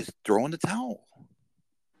 Just throw in the towel.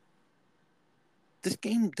 This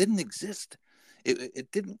game didn't exist. It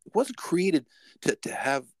wasn't created to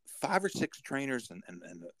have 5 or 6 trainers and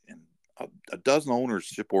a dozen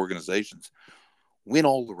ownership organizations win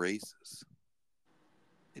all the races.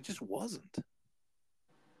 It just wasn't.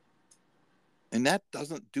 And that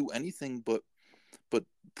doesn't do anything but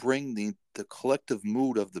bring the collective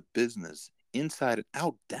mood of the business inside and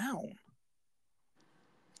out down.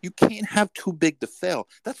 You can't have too big to fail.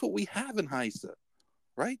 That's what we have in HISA,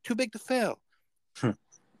 right? Too big to fail. You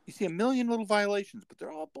see a million little violations, but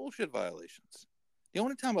they're all bullshit violations. The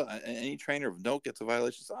only time any trainer of note gets a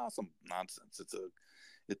violation is some nonsense.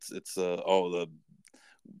 It's the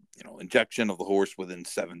injection of the horse within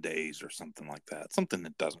 7 days or something like that. Something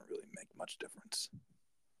that doesn't really make much difference.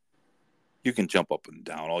 You can jump up and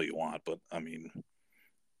down all you want, but I mean,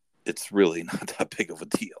 it's really not that big of a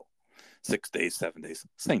deal. 6 days, 7 days,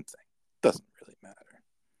 same thing. Doesn't really matter.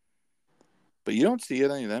 But you don't see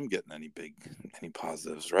any of them getting any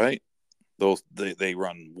positives, right? Those they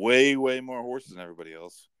run way, way more horses than everybody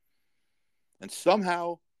else. And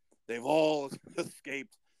somehow they've all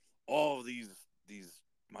escaped all of these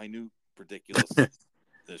minute, ridiculous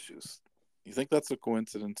issues. You think that's a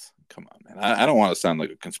coincidence? Come on, man. I don't want to sound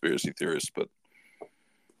like a conspiracy theorist, but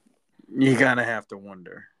you gotta have to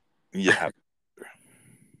wonder. You have to wonder.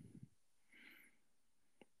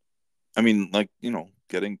 I mean, like,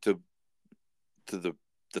 getting to the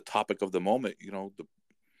topic of the moment,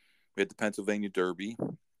 we had the Pennsylvania Derby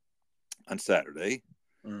on Saturday,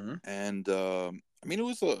 and I mean, it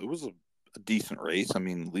was a decent race. I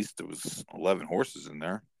mean, at least there was 11 horses in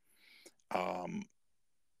there,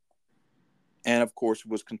 and of course, it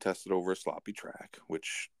was contested over a sloppy track,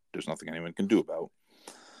 which there's nothing anyone can do about.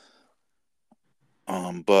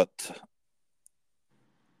 But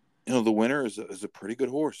the winner is a pretty good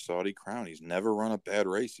horse, Saudi Crown. He's never run a bad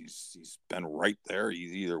race. He's been right there.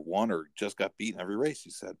 He's either won or just got beaten every race. He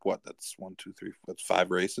said, that's 1, 2, 3, that's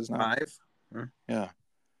 5 races now. 5. Yeah.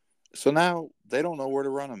 So now they don't know where to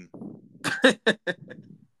run him.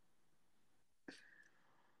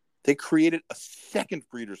 They created a second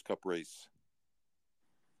Breeders' Cup race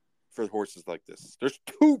for horses like this. There's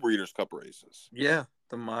 2 Breeders' Cup races. Yeah,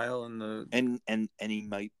 the mile and the and he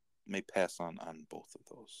may pass on both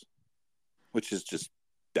of those, which is just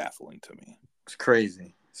baffling to me. It's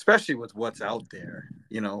crazy, especially with what's out there.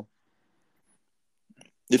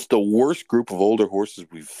 It's the worst group of older horses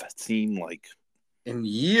we've seen, like, in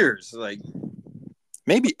years, like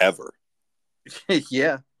maybe ever.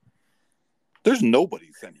 Yeah. There's nobody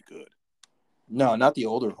that's any good. No, not the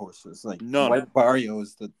older horses. Like White Barrio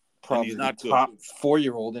is probably not the top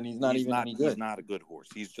 4-year-old, and he's not any good. He's not a good horse.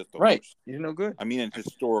 He's just a right. horse. He's no good. I mean, in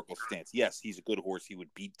historical stance, yes, he's a good horse. He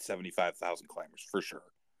would beat 75,000 climbers for sure.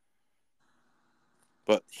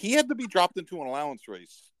 But he had to be dropped into an allowance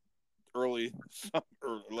race early summer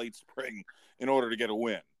or late spring in order to get a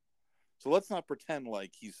win. So let's not pretend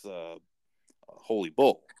like he's a holy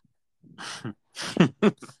bull.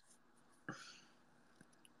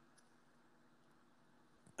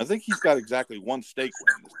 I think he's got exactly 1 stake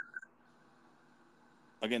win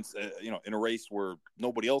against, in a race where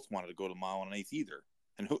nobody else wanted to go to mile and 1/8 either.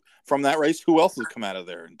 And from that race, who else has come out of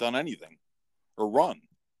there and done anything or run?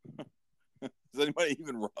 Does anybody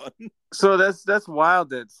even run? So that's wild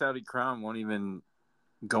that Saudi Crown won't even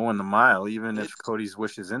go in the mile, even if Cody's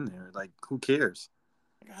Wish is in there. Like, who cares?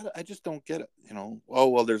 I just don't get it. Oh,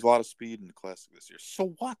 well, there's a lot of speed in the Classic this year.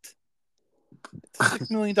 So what? It's a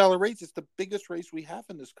 $6 million race. It's the biggest race we have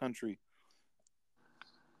in this country.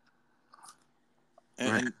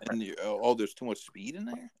 And there's too much speed in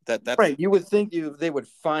there? That's right. You would think they would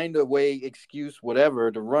find a way, excuse,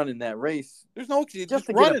 whatever, to run in that race. There's no excuse. Just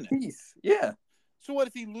to run get a piece. Yeah. So what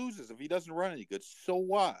if he loses? If he doesn't run any good? So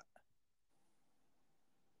what?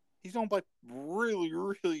 He's owned by really,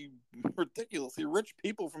 really ridiculously rich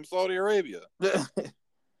people from Saudi Arabia.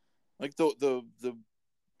 Like the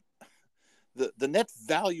net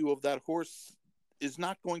value of that horse is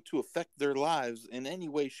not going to affect their lives in any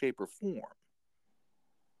way, shape, or form.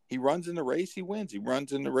 He runs in the race, he wins. He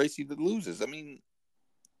runs in the race, he loses. I mean,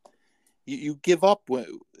 you give up when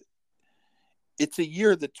it's a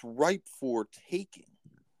year that's ripe for taking.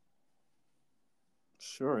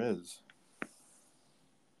 Sure is.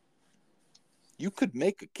 You could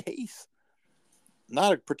make a case,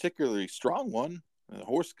 not a particularly strong one. The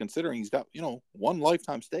horse, considering he's got 1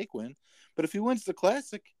 lifetime stake win, but if he wins the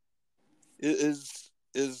Classic, is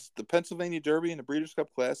the Pennsylvania Derby and the Breeders'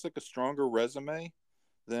 Cup Classic a stronger resume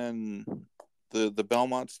than the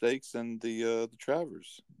Belmont Stakes and the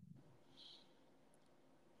Travers?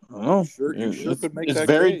 Oh, you sure could make that. It's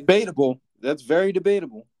very case. debatable. That's very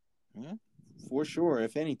debatable. Yeah, for sure.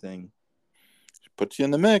 If anything, puts you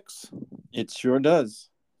in the mix. It sure does.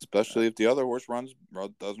 Especially if the other horse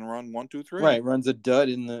doesn't run 1, 2, 3. Right, runs a dud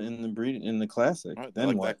in the Classic. Right,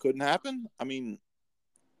 then what? That couldn't happen. I mean,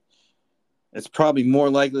 it's probably more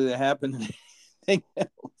likely to happen than anything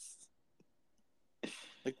else.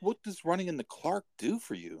 Like, what does running in the Clark do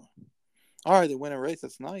for you? All right, they win a race.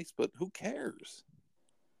 That's nice, but who cares?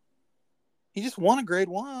 He just won a Grade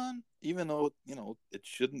 1, even though it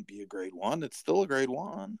shouldn't be a Grade 1. It's still a Grade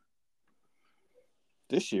 1.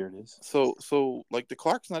 This year it is. So like the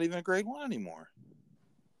Clark's not even a Grade 1 anymore.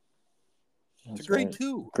 It's a grade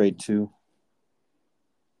 2. Grade 2.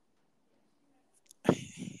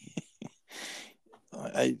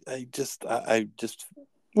 I just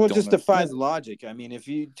Well, it don't just understand defies logic. I mean, if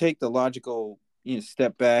you take the logical,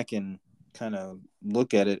 step back and kind of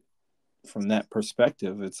look at it from that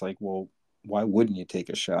perspective, it's like, well, why wouldn't you take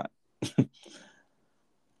a shot?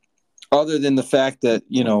 Other than the fact that,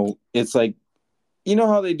 it's like,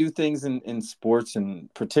 how they do things in sports,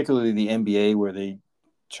 and particularly the NBA, where they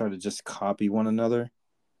try to just copy one another.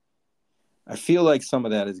 I feel like some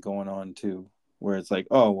of that is going on too, where it's like,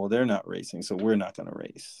 oh, well, they're not racing, so we're not going to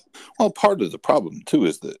race. Well, part of the problem too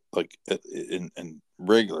is that, like, in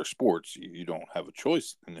regular sports, you don't have a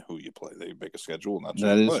choice in who you play. They make a schedule, and that's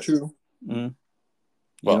That who you is play. true. Mm-hmm.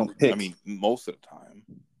 Well, I mean, most of the time.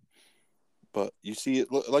 But you see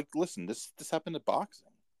it, like, listen, this happened at boxing.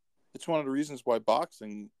 It's one of the reasons why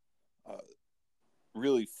boxing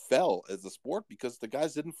really fell as a sport, because the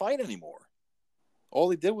guys didn't fight anymore. All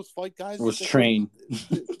they did was fight guys. Was train.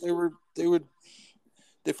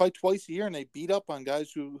 They fight twice a year, and they beat up on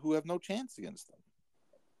guys who have no chance against them.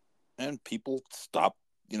 And people stopped.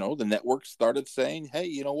 The network started saying, "Hey,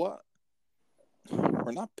 you know what?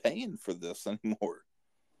 We're not paying for this anymore."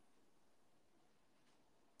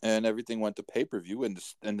 And everything went to pay-per-view,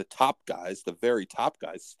 and the top guys, the very top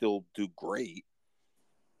guys, still do great,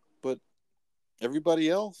 but everybody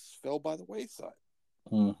else fell by the wayside.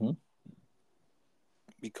 Mm-hmm.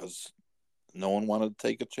 Because no one wanted to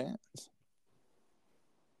take a chance.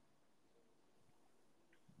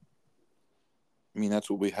 I mean, that's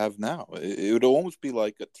what we have now. It would almost be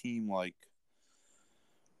like a team like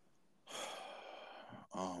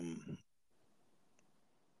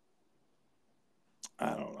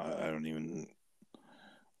I don't even,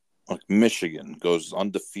 like, Michigan goes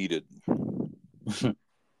undefeated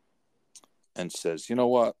and says, you know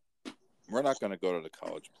what, we're not going to go to the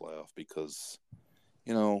college playoff because,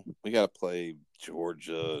 we got to play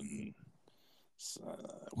Georgia and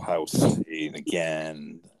Ohio State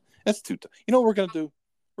again. That's too tough. You know what we're going to do?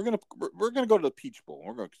 We're gonna go to the Peach Bowl.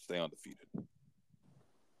 We're going to stay undefeated.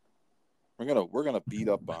 We're gonna beat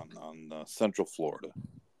up on Central Florida,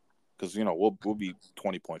 because we'll be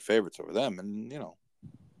 20-point favorites over them, and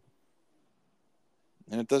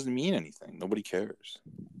and it doesn't mean anything. Nobody cares.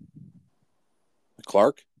 The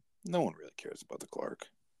Clark, no one really cares about the Clark.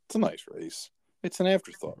 It's a nice race. It's an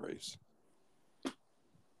afterthought race.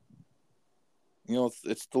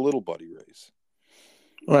 It's the little buddy race.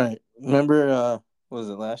 Right. Remember, what was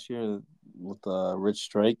it last year with Rich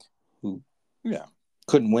Strike, who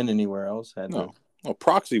couldn't win anywhere else? Well,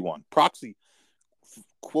 Proxy won. Proxy,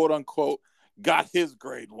 quote unquote, got his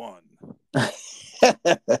grade 1. I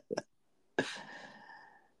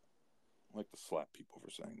like to slap people for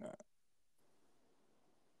saying that.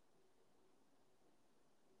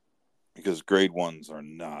 Because grade 1s are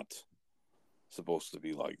not supposed to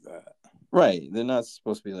be like that. Right. They're not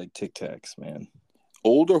supposed to be like Tic Tacs, man.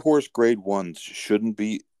 Older horse grade 1s shouldn't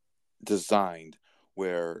be designed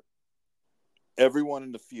where everyone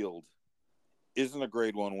in the field isn't a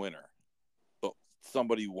grade 1 winner, but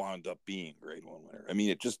somebody wound up being grade 1 winner. I mean,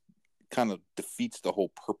 it just kind of defeats the whole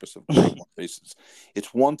purpose of grade 1 races.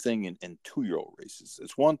 It's one thing in 2-year-old races.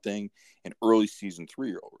 It's one thing in early season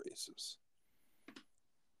 3-year-old races.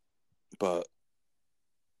 But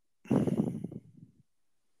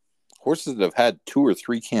horses that have had 2 or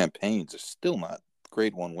 3 campaigns are still not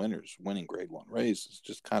grade 1 winners. Winning grade 1 races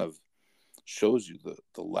just kind of shows you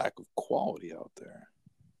the lack of quality out there.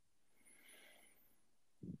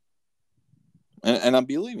 And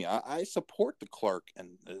believe me, I support the Clark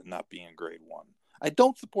and not being a grade 1. I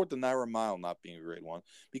don't support the Naira Mile not being a grade 1,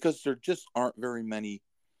 because there just aren't very many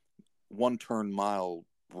one-turn mile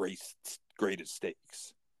race graded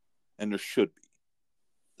stakes, and there should be.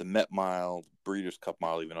 The Met Mile, Breeders' Cup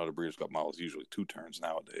Mile, even though the Breeders' Cup Mile is usually 2 turns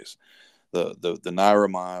nowadays. The Naira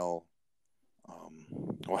Mile.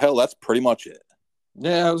 Well, hell, that's pretty much it.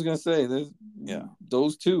 Yeah, I was gonna say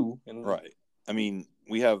those two. Right. I mean,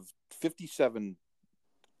 we have 57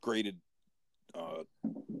 graded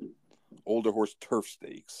older horse turf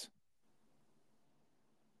stakes.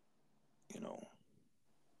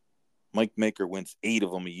 Mike Maker wins 8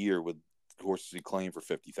 of them a year with horses he claimed for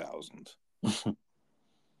 $50,000.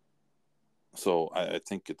 So I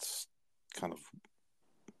think it's kind of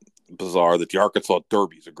bizarre that the Arkansas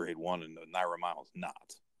Derby is a grade 1 and the Naira Mile is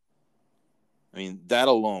not. I mean, that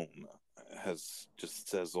alone just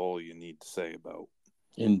says all you need to say about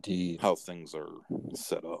indeed how things are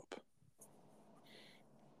set up.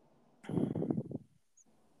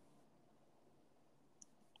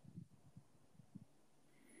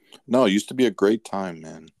 No, it used to be a great time,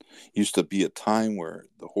 man. Used to be a time where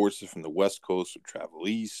the horses from the West Coast would travel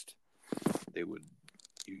east. They would,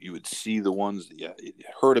 you would see the ones that you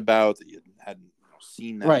heard about that you hadn't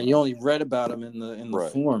seen that Right, much. you only read about them in the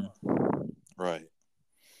Right. form. Right.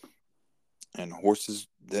 And horses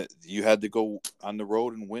that you had to go on the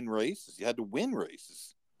road and win races. You had to win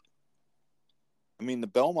races. I mean, the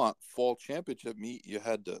Belmont Fall Championship meet, you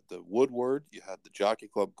had the Woodward, you had the Jockey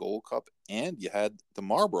Club Gold Cup, and you had the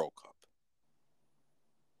Marlboro Cup,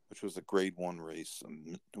 which was a Grade 1 race.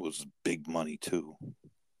 And it was big money, too.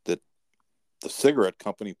 That the cigarette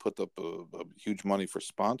company put up a huge money for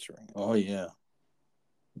sponsoring. Oh, yeah.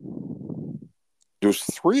 There's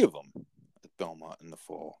 3 of them at Belmont in the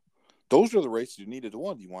fall. Those are the races you needed to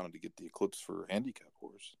win. You wanted to get the Eclipse for handicap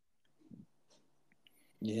horse.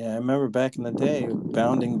 Yeah, I remember back in the day,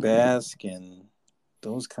 Bounding Basque and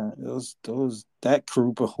those that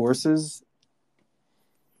group of horses,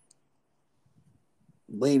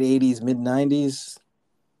 late 80s, mid 90s,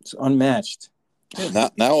 it's unmatched.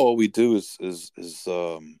 Now all we do is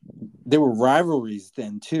there were rivalries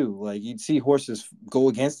then too. Like you'd see horses go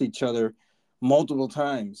against each other multiple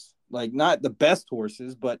times. Like not the best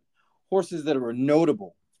horses, but horses that were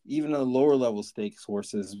notable. Even the lower level stakes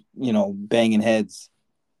horses, banging heads.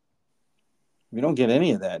 We don't get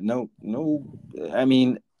any of that. No. I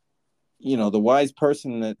mean, the wise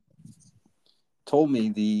person that told me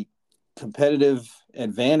the competitive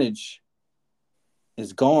advantage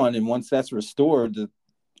is gone, and once that's restored,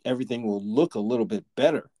 everything will look a little bit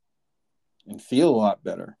better and feel a lot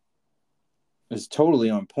better. It's totally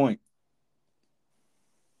on point.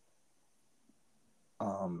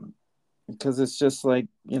 Because it's just like,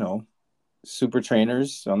 super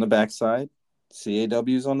trainers on the backside,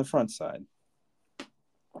 CAWs on the front side.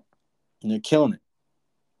 And they're killing it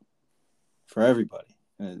for everybody.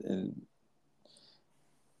 And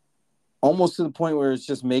almost to the point where it's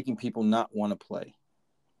just making people not want to play.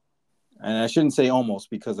 And I shouldn't say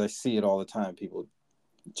almost, because I see it all the time. People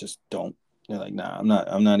just don't. They're like, nah,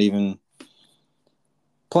 I'm not even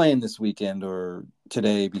playing this weekend or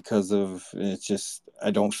today because of it's just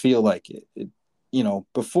I don't feel like it.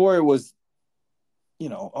 Before it was,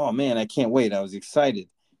 oh man, I can't wait. I was excited.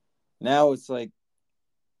 Now it's like,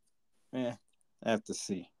 I have to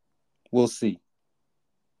see. We'll see.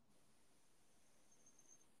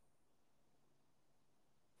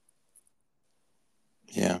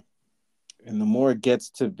 Yeah. And the more it gets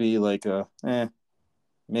to be like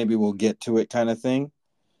maybe we'll get to it kind of thing,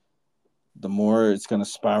 the more it's going to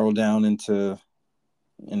spiral down into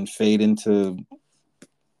and fade into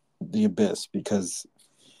the abyss, because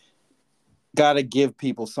got to give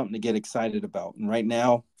people something to get excited about. And right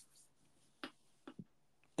now,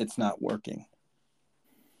 it's not working.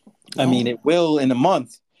 No. I mean, it will in a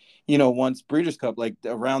month, once Breeders' Cup, like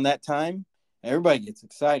around that time, everybody gets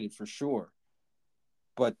excited for sure.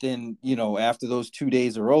 But then, after those 2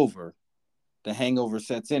 days are over, the hangover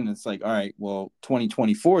sets in. It's like, all right, well,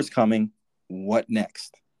 2024 is coming. What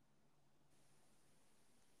next?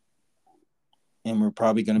 And we're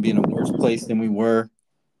probably going to be in a worse place than we were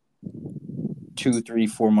 2, 3,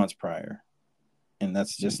 4 months prior. And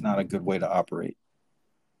that's just not a good way to operate.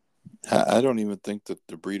 I don't even think that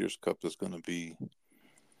the Breeders' Cup is going to be.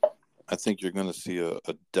 I think you're going to see a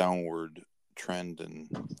downward trend in.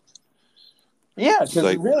 Yeah,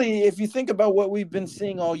 because really, if you think about what we've been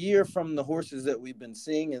seeing all year from the horses that we've been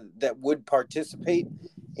seeing and that would participate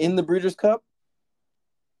in the Breeders' Cup,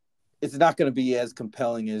 it's not going to be as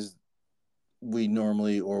compelling as we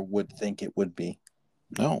normally or would think it would be.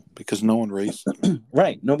 No, because no one raced.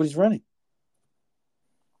 Right. Nobody's running.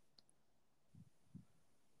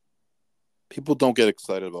 People don't get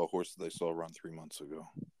excited about horses they saw run 3 months ago.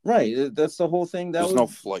 Right. That's the whole thing. There's no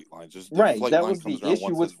flight lines. Right. That was the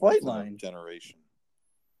issue with Flightline. Generation.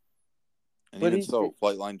 And but even so,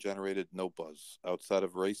 Flightline generated no buzz. Outside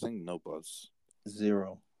of racing, no buzz.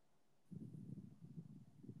 Zero.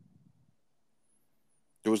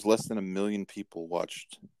 There was less than 1 million people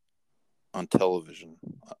watched on television,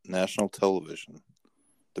 national television,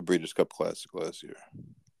 the Breeders' Cup Classic last year.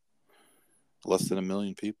 Less than 1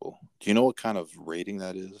 million people. Do you know what kind of rating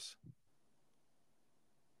that is?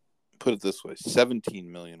 Put it this way: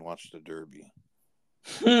 17 million watched the Derby.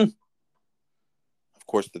 Of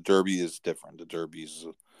course, the Derby is different. The Derby is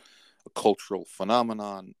a cultural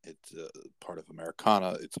phenomenon. It's part of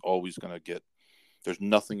Americana. It's always going to get. There's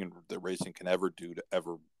nothing that racing can ever do to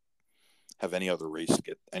ever have any other race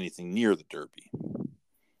get anything near the Derby.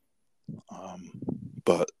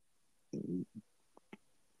 But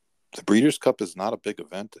the Breeders' Cup is not a big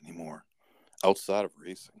event anymore outside of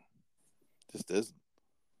racing. Just isn't.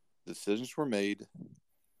 Decisions were made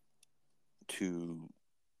to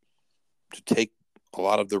to take a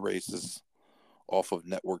lot of the races off of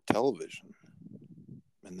network television.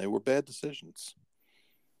 And they were bad decisions.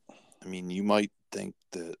 I mean, you might think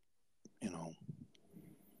that,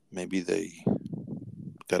 maybe they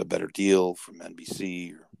got a better deal from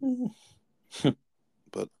NBC,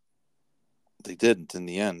 but they didn't in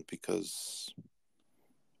the end because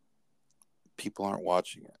people aren't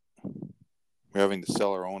watching it. We're having to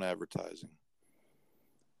sell our own advertising.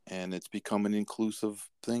 And it's become an inclusive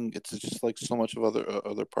thing. It's just like so much of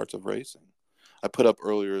other parts of racing. I put up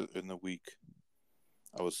earlier in the week,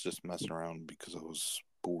 I was just messing around because I was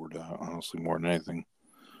bored, honestly, more than anything.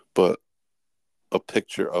 But a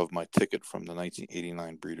picture of my ticket from the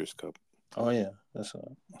 1989 Breeders' Cup. Oh, yeah. That's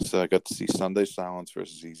all. So I got to see Sunday Silence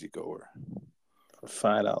versus Easy Goer. For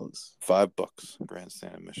 $5. $5,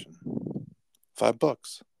 grandstand admission.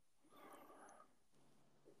 $5.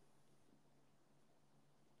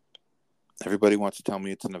 Everybody wants to tell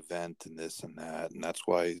me it's an event and this and that, and that's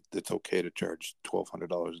why it's okay to charge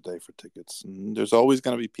 $1,200 a day for tickets. And there's always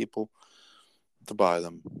going to be people to buy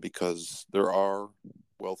them because there are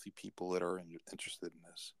wealthy people that are interested in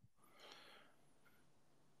this.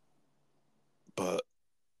 But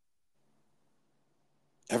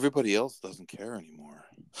everybody else doesn't care anymore.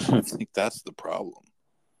 I think that's the problem.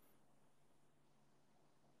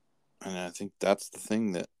 And I think that's the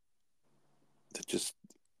thing that just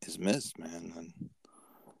is missed, man. And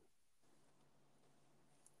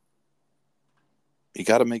you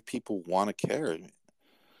got to make people want to care.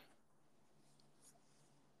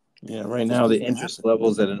 Yeah, right now the interest level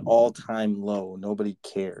is at an all-time low. Nobody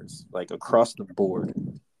cares, like across the board.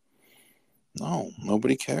 No,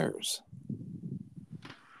 nobody cares.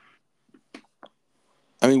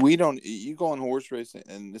 I mean, you go on horse racing,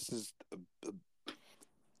 and this is,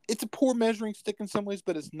 it's a poor measuring stick in some ways,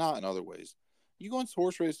 but it's not in other ways. You go on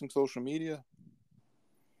horse racing social media,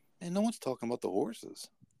 and no one's talking about the horses.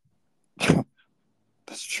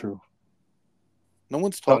 That's true. No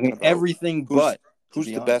one's talking about everything who's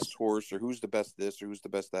the best horse or who's the best this or who's the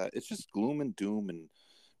best that. It's just gloom and doom and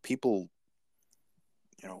people,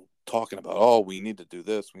 talking about, oh, we need to do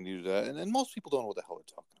this, we need to do that. And most people don't know what the hell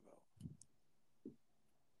they're talking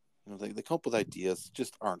about. They come up with ideas that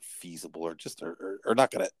just aren't feasible or just are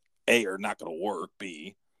not going to, A, are not going to work,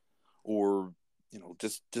 B, or,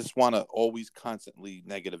 just want to always constantly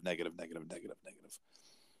negative.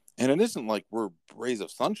 And it isn't like we're rays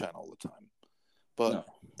of sunshine all the time. But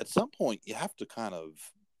at some point, you have to kind of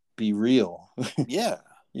be real. Yeah.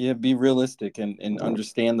 Yeah, be realistic and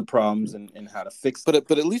understand the problems and how to fix them.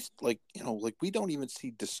 But at least, we don't even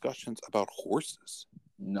see discussions about horses.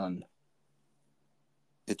 None.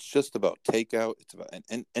 It's just about takeout. It's about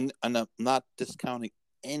and I'm not discounting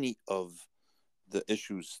any of the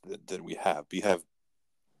issues that we have. We have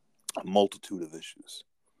a multitude of issues.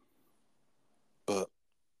 But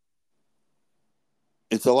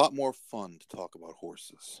it's a lot more fun to talk about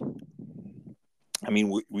horses. I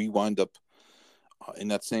mean, we wind up in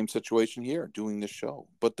that same situation here doing this show.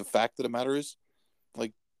 But the fact of the matter is,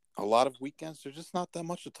 a lot of weekends, there's just not that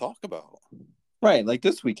much to talk about. Right, like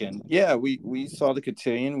this weekend. Yeah, we saw the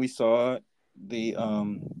Cotillion, we saw the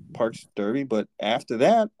Parks Derby, but after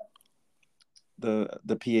that, the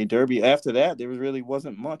PA Derby, after that, there really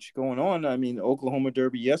wasn't much going on. I mean, Oklahoma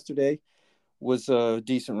Derby yesterday was a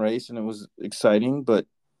decent race and it was exciting, but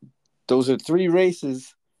those are 3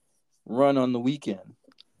 races run on the weekend.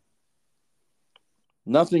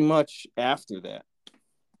 Nothing much after that.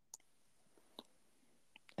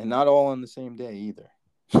 And not all on the same day either.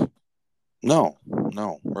 No,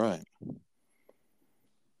 right.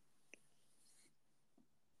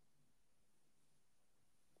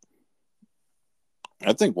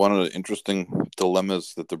 I think one of the interesting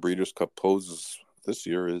dilemmas that the Breeders' Cup poses this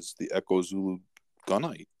year is the Echo Zulu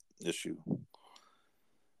Gunite issue.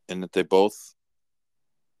 And that they both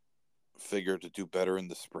figure to do better in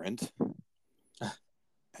the sprint.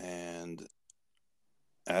 And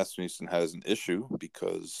Asmussen has an issue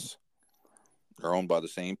because they're owned by the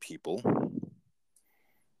same people.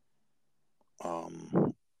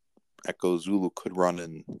 Echo Zulu could run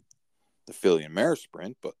in the filly and mare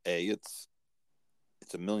sprint, but A, it's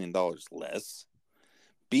 $1 million less.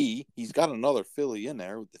 B, he's got another filly in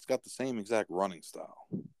there that's got the same exact running style.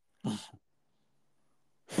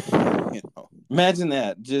 Imagine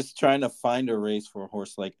that, just trying to find a race for a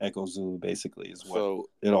horse like Echo Zulu basically is what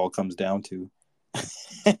it all comes down to.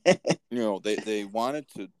 They wanted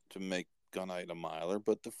to make Gunite a miler,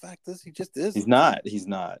 but the fact is he just isn't. He's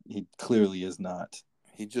not. He clearly is not.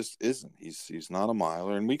 He just isn't. He's not a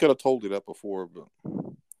miler, and we could have told you that before, but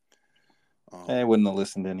I wouldn't have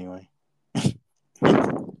listened anyway.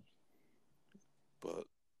 But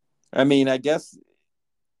I mean, I guess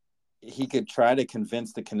he could try to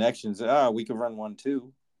convince the connections. We could run one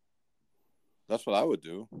too. That's what I would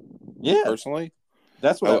do. Yeah, personally,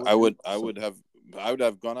 that's what I would. do I also. would have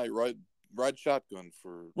Gunite ride shotgun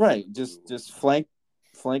for Right. Gozulu. Just flank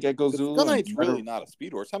Echo Because Zulu and Gunite's really not a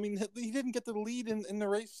speed horse. I mean, he didn't get the lead in the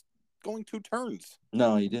race going 2 turns.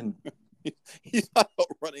 No, he didn't. He's not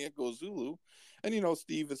outrunning Echo Zulu. And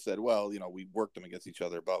Steve has said, well, we worked them against each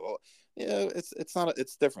other, blah, blah, blah. Yeah, it's not.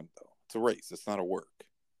 It's different though. It's a race. It's not a work.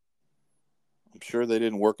 I'm sure they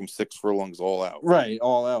didn't work him 6 furlongs all out. Right,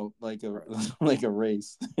 all out like a like a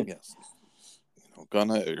race. Yes.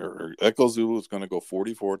 Gunite or Echo Zulu is going to go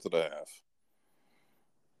 44 to the half.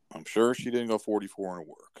 I'm sure she didn't go 44 in a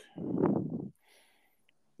work.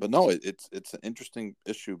 But no, it's an interesting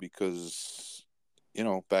issue because,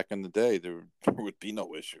 back in the day, there would be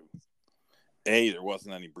no issue. There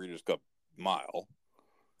wasn't any Breeders' Cup Mile,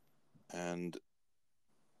 and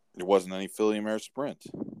there wasn't any Filly Mare Sprint.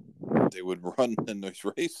 They would run in those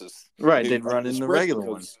races. Right, they'd run in the regular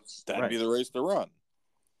ones. That'd be the race to run.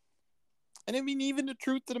 And I mean, even the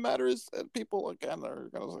truth of the matter is that people, again, are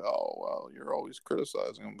going to say, oh, well, you're always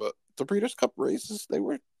criticizing them. But the Breeders' Cup races, they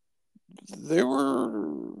were,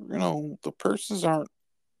 the purses aren't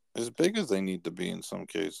as big as they need to be in some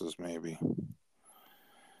cases, maybe.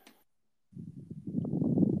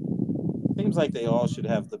 Seems like they all should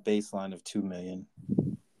have the baseline of $2 million.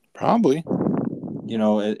 Probably.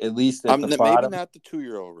 At least at the bottom. Maybe not the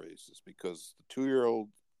 2-year-old races, because the 2-year-old,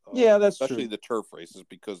 yeah, that's especially true. the turf races,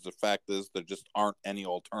 because the fact is there just aren't any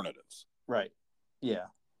alternatives. Right. Yeah.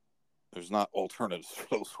 There's not alternatives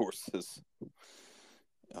for those horses.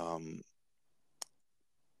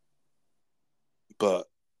 But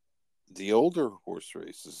the older horse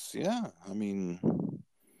races, yeah, I mean,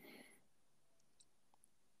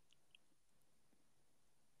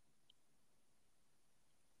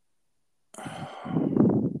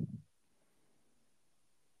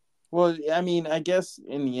 well, I mean, I guess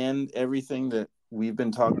in the end, everything that we've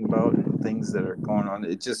been talking about and things that are going on,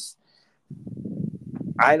 it just,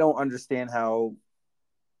 I don't understand how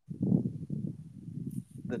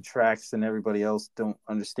the tracks and everybody else don't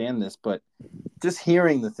understand this, but just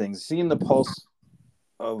hearing the things, seeing the pulse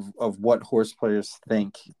of what horse players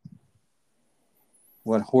think,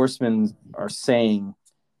 what horsemen are saying,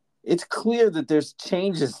 it's clear that there's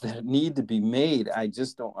changes that need to be made. I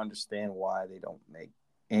just don't understand why they don't make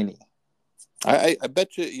any. I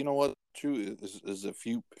bet you know what true is if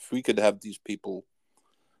we could have these people,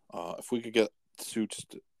 if we could get suits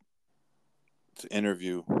to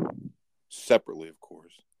interview separately, of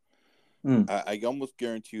course. I almost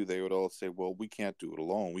guarantee you they would all say, well, we can't do it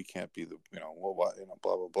alone. We can't be the,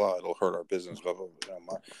 blah, blah, blah. It'll hurt our business. Blah, blah,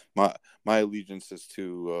 blah. My allegiance is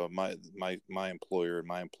to my employer, and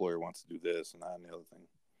my employer wants to do this and that and the other thing.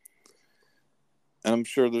 And I'm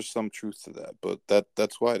sure there's some truth to that, but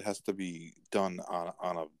that's why it has to be done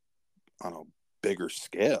on a bigger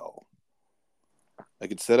scale.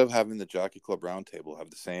 Like, instead of having the Jockey Club Roundtable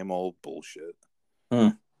have the same old bullshit,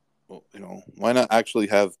 well, why not actually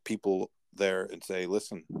have people there and say,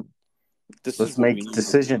 listen, let's make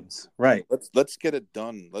decisions. Right. Let's get it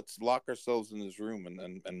done. Let's lock ourselves in this room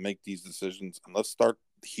and make these decisions, and let's start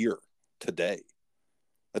here today.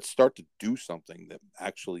 Let's start to do something that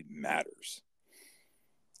actually matters.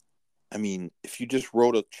 I mean, if you just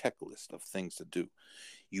wrote a checklist of things to do,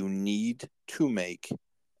 you need to make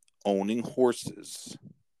owning horses,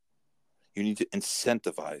 you need to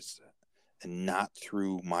incentivize it, and not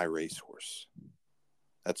through My Racehorse.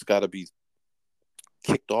 That's got to be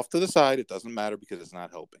kicked off to the side. It doesn't matter because it's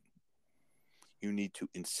not helping. You need to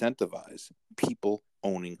incentivize people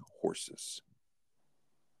owning horses.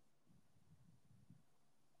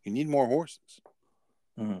 You need more horses.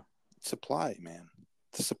 Mm-hmm. Supply, man.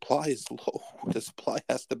 The supply is low. The supply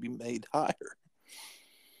has to be made higher.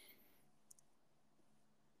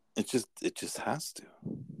 It just has to.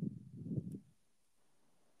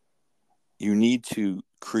 You need to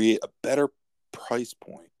create a better price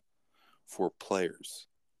point for players.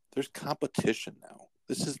 There's competition now.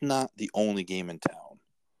 This is not the only game in town.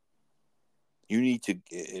 You need to,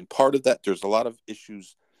 and part of that, there's a lot of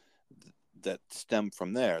issues that stem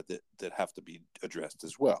from there that have to be addressed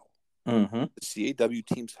as well. Mm-hmm. The CAW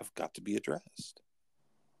teams have got to be addressed.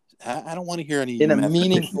 I don't want to hear any in a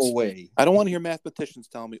meaningful way. I don't want to hear mathematicians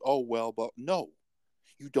telling me, "Oh well," but no,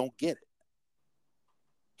 you don't get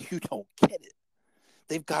it. You don't get it.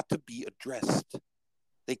 They've got to be addressed.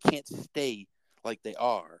 They can't stay like they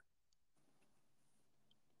are.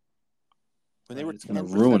 When they were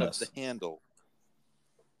 10% of the handle,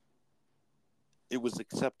 it was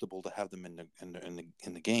acceptable to have them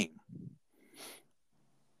in the game.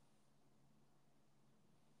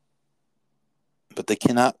 but they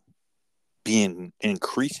cannot be an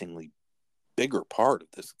increasingly bigger part of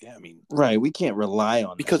this game. I mean, right? We can't rely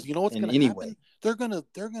on because them you know what's in going to any happen? way. They're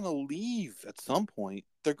gonna leave at some point.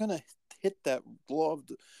 They're gonna hit that law of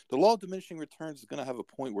the law of diminishing returns is gonna have a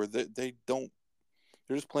point where they don't.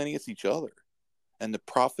 They're just playing against each other, and the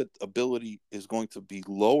profitability is going to be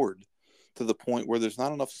lowered to the point where there's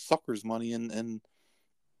not enough suckers money in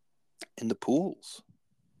the pools.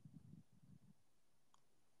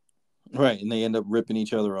 Right, and they end up ripping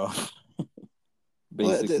each other off.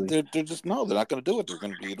 Basically, Well, they're just no, they're not going to do it.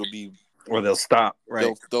 It'll be, or they'll stop.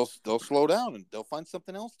 Right. They'll slow down and they'll find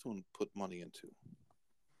something else to put money into.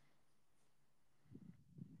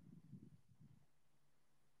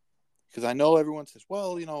 Because I know everyone says,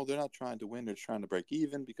 well, you know, they're not trying to win; they're trying to break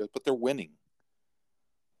even but they're winning.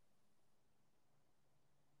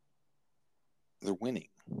 They're winning.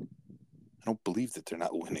 I don't believe that they're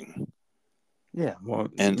not winning. Yeah, well,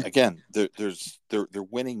 and again, they're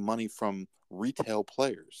winning money from retail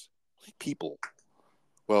players, people.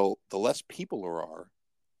 Well, the less people there are,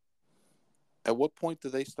 at what point do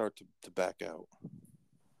they start to back out?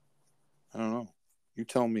 I don't know. You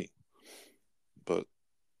tell me. But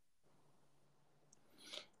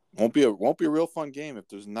won't be a real fun game if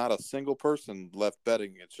there's not a single person left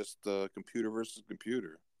betting. It's just computer versus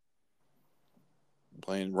computer.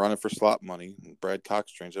 Running for slot money, and Brad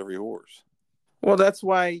Cox trains every horse. Well, that's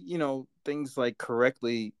why, you know, things like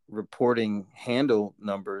correctly reporting handle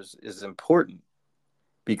numbers is important,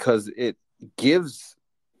 because it gives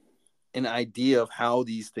an idea of how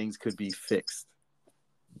these things could be fixed.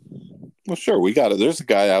 Well, sure, we got it. There's a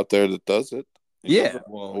guy out there that does it.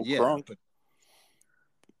 Crunk.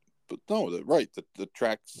 But no, right. The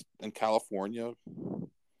tracks in California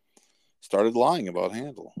started lying about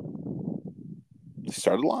handle. They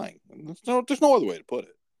started lying. There's no other way to put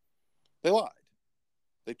it. They lied.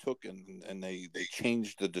 They took and they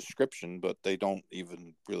changed the description, but they don't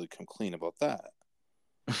even really come clean about that.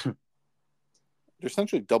 They're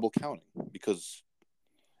essentially double counting, because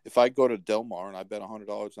if I go to Del Mar and I bet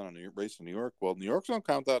 $100 on a race in New York, well, New York's going to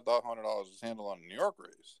count that $100 as handle on a New York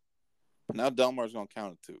race. Now Del Mar's going to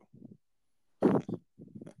count it too.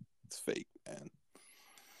 It's fake, man.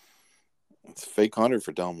 It's fake 100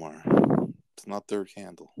 for Del Mar. It's not their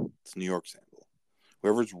handle. It's New York's handle.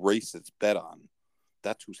 Whoever's race it's bet on,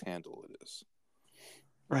 that's whose handle it is.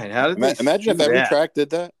 Right. How did imagine if every track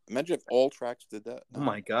did that? Imagine if all tracks did that. No. Oh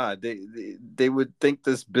my God. They would think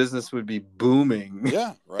this business would be booming.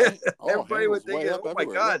 Yeah, right. Everybody would think, oh my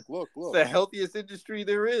God, look. It's the healthiest industry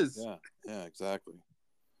there is. Yeah, exactly.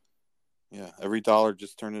 Yeah, every dollar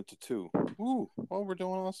just turned into $2. Ooh, well, we're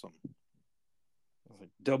doing awesome.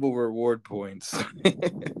 Like double reward points.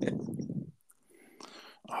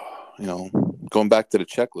 You know, going back to the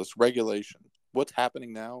checklist, regulation. What's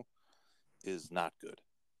happening now is not good.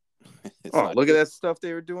 Look at that stuff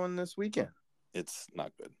they were doing this weekend. It's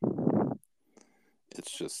not good.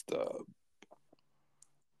 It's just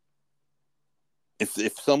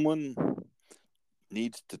if someone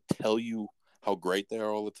needs to tell you how great they are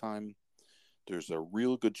all the time, there's a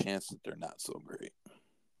real good chance that they're not so great.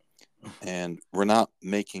 And we're not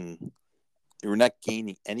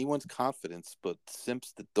gaining anyone's confidence but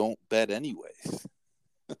simps that don't bet anyways.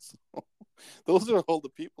 So, those are all the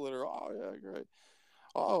people that are, oh yeah, great.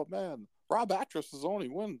 Oh man, Rob Actress has only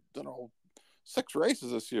won 6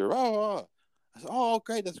 races this year. Oh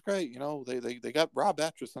great, that's great. You know, they got Rob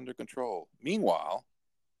Actress under control. Meanwhile,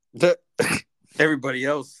 everybody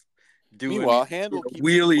else doing handle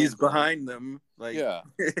wheelies behind them. Like, yeah,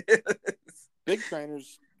 big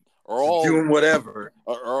trainers are all doing whatever.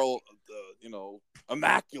 Are all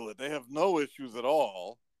immaculate. They have no issues at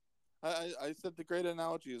all. I said the great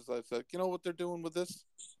analogy is, I said, you know what they're doing with this?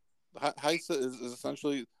 Heisa is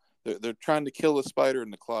essentially they're trying to kill a spider in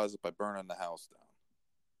the closet by burning the house down.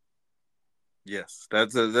 Yes,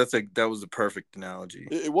 that was a perfect analogy.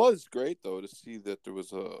 It was great though to see that there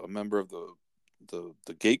was a member of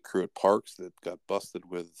the gate crew at Parks that got busted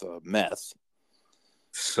with meth.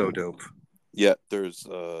 So dope. Yet there's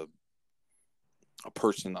a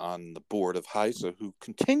person on the board of Heisa who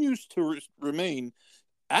continues to remain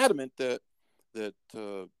adamant that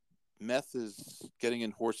meth is getting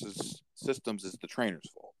in horses' systems is the trainer's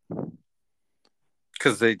fault.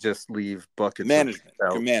 Because they just leave buckets. Management.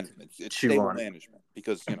 It's stable management.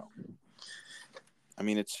 Because, I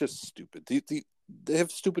mean, it's just stupid. They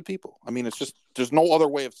have stupid people. I mean, it's just, there's no other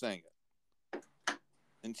way of saying it.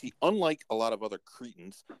 And see, unlike a lot of other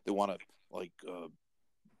cretins that want to,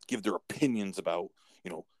 give their opinions about,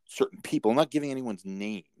 certain people, I'm not giving anyone's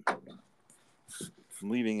name. I'm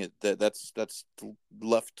leaving it that's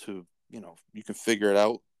left to, you can figure it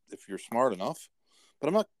out if you're smart enough. but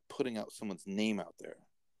I'm not putting out someone's name out there.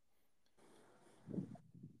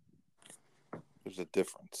 There's a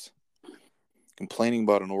difference. Complaining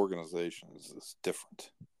about an organization is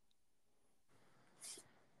different.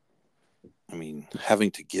 I mean,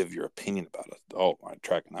 having to give your opinion about it. Oh, my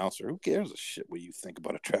track announcer. Who cares a shit what you think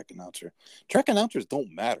about a track announcer? Track announcers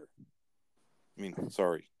don't matter. I mean,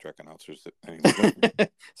 sorry, track announcers.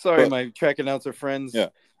 Sorry, my track announcer friends. Yeah.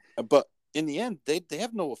 But in the end, they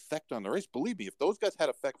have no effect on the race. Believe me, if those guys had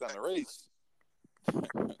effect on the race,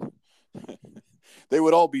 they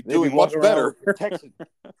would all be doing much better.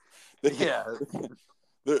 Yeah.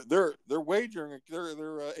 Their wagering, their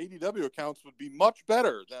ADW accounts would be much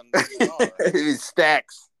better than they are.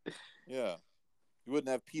 Stacks. Yeah. You wouldn't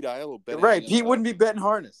have Pete Aiello betting. Right. Pete wouldn't be betting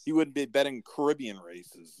harness. He wouldn't be betting Caribbean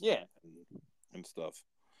races. Yeah. And stuff.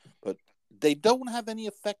 But they don't have any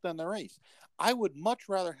effect on the race. I would much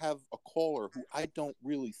rather have a caller who I don't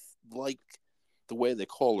really like the way they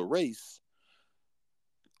call a race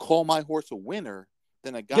call my horse a winner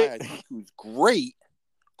than a guy I think who's great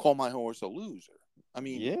call my horse a loser. I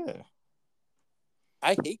mean, yeah.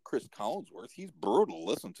 I hate Chris Collinsworth. He's brutal to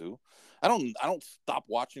listen to. I don't stop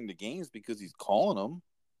watching the games because he's calling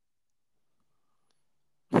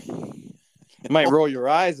them. You might roll your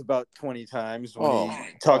eyes about 20 times when he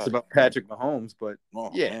talks about Patrick Mahomes, but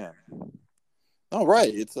man. Oh,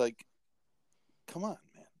 right. It's like, come on,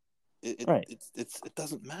 man. It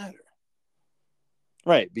doesn't matter.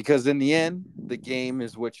 Right, because in the end, the game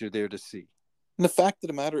is what you're there to see. And the fact of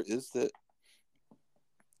the matter is that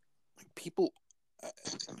people,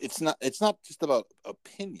 it's not just about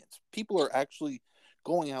opinions. People are actually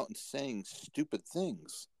going out and saying stupid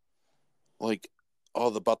things, like,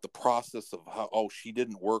 about the process of how she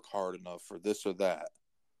didn't work hard enough or this or that.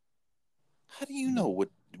 How do you know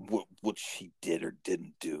what she did or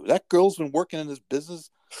didn't do? That girl's been working in this business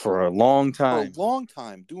for a long time.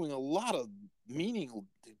 Doing a lot of meaningful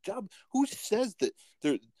job. Who says that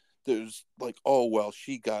there's like,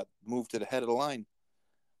 she got moved to the head of the line?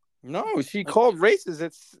 No, she called races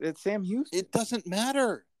at Sam Houston. It doesn't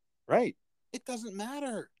matter. Right. It doesn't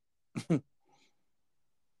matter.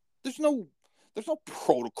 There's no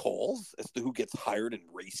protocols as to who gets hired in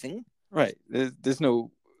racing. Right. There's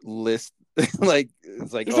no list. Like,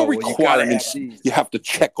 it's like, there's no requirements you have to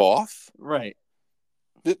check off. Right.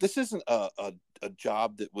 This isn't a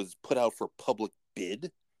job that was put out for public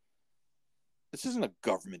bid. This isn't a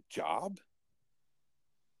government job.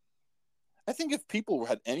 I think if people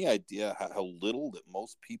had any idea how little that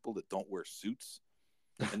most people that don't wear suits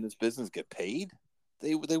in this business get paid,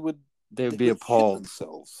 they would be appalled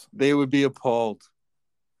themselves. They would be appalled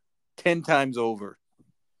 10 times over.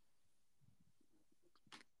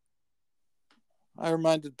 I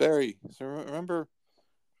reminded Barry. So remember,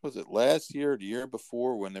 was it last year or the year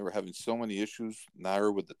before when they were having so many issues,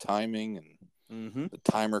 Naira, with the timing and the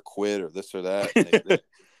timer quit or this or that?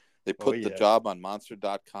 They put the job on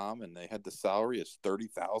Monster.com and they had the salary as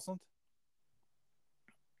 $30,000.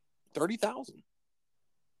 $30,000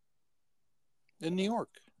 in New York.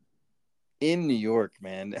 In New York,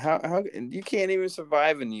 man, how you can't even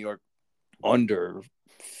survive in New York under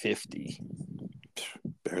 50.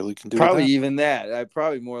 Barely can do probably that. Even that.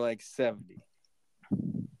 Probably more like 70.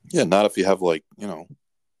 Yeah, not if you have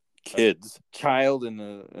kids, child, and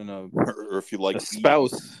a or if you like a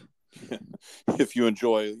spouse. If you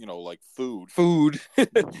enjoy, food,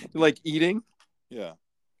 like eating. Yeah.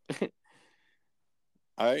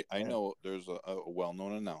 I know there's a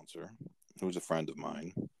well-known announcer who's a friend of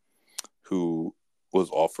mine who was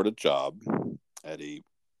offered a job at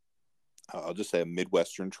I'll just say a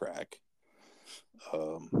Midwestern track,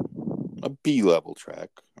 a B-level track,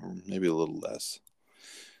 or maybe a little less,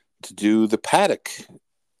 to do the paddock,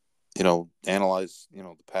 analyze,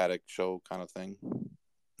 the paddock show kind of thing.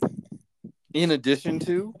 In addition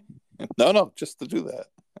to? No, just to do that.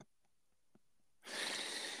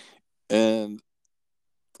 And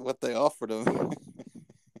what they offered him,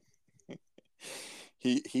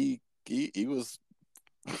 he was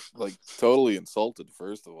like totally insulted.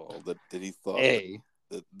 First of all, that he thought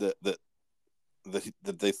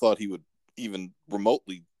that they thought he would even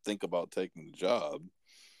remotely think about taking the job.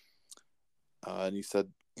 And he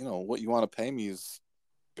said, what you want to pay me is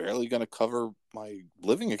barely going to cover my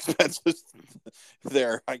living expenses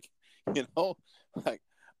there. Am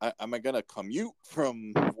I going to commute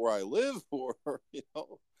from where I live, or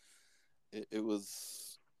it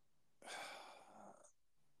was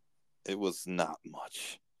not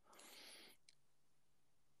much.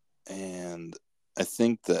 And I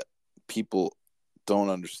think that people don't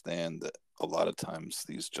understand that a lot of times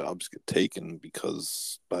these jobs get taken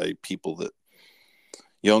by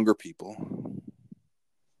younger people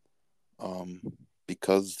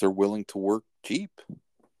because they're willing to work cheap.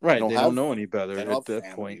 Right. They don't know any better They at don't have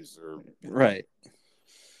that point. families or Right.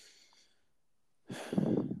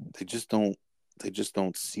 They just don't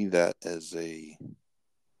see that as a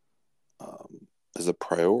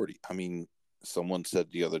priority. I mean, someone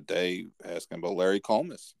said the other day, asking about Larry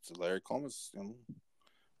Collmus. So Larry Collmus,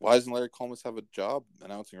 why doesn't Larry Collmus have a job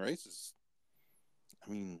announcing races? I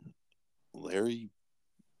mean, Larry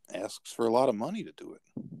asks for a lot of money to do it,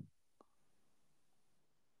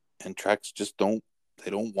 and tracks just don't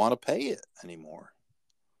want to pay it anymore.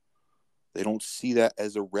 They don't see that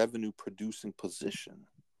as a revenue producing position.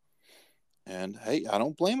 And hey, I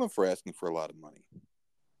don't blame him for asking for a lot of money.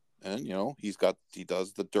 And he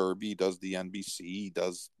does the Derby, he does the NBC, he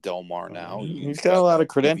does Del Mar now. He's got a lot of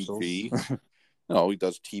credentials. He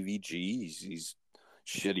does TVG. He's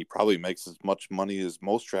shit. He probably makes as much money as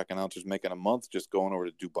most track announcers make in a month just going over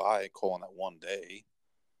to Dubai, calling that one day.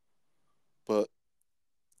 But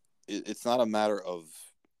it's not a matter of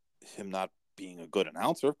him not being a good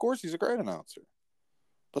announcer. Of course, he's a great announcer.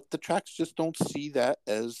 But the tracks just don't see that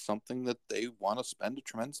as something that they want to spend a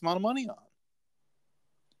tremendous amount of money on.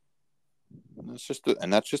 That's just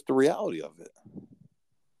the reality of it.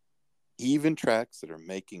 Even tracks that are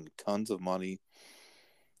making tons of money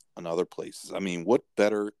in other places. I mean, what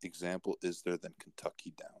better example is there than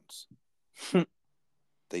Kentucky Downs?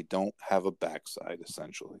 They don't have a backside,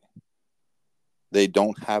 essentially. They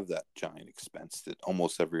don't have that giant expense that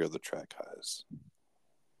almost every other track has.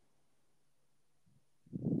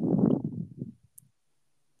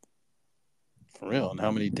 For real. And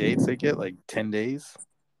how many dates they get? Like 10 days?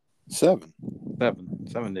 7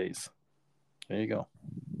 days. There you go.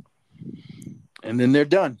 And then they're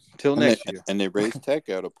done till next year. And they raise tech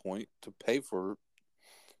out a point to pay for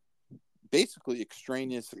basically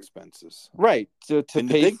extraneous expenses. Right. To in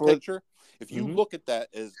pay the big for picture, if you look at that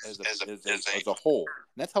as a whole,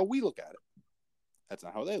 and that's how we look at it. That's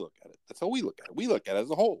not how they look at it. That's how we look at it. We look at it as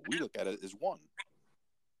a whole. We look at it as one.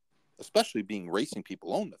 Especially being racing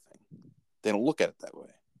people own the thing. They don't look at it that way.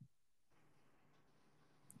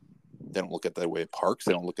 They don't look at it that way at parks.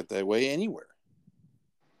 They don't look at it that way anywhere.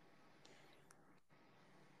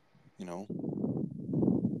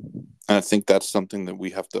 And I think that's something that we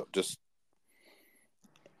have to just...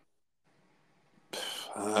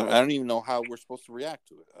 I don't even know how we're supposed to react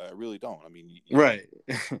to it. I really don't. I mean... Right.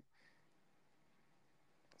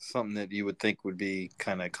 Something that you would think would be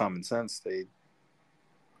kind of common sense.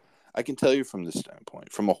 I can tell you from this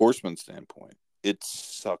standpoint, from a horseman standpoint, it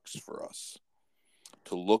sucks for us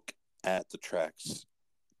to look at the tracks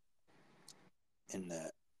in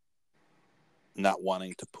that not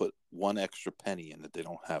wanting to put one extra penny in that they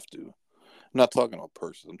don't have to. I'm not talking about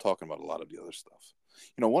purses. I'm talking about a lot of the other stuff.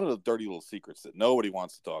 One of the dirty little secrets that nobody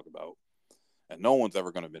wants to talk about and no one's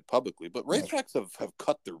ever going to admit publicly, but racetracks have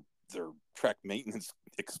cut their track maintenance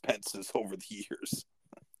expenses over the years.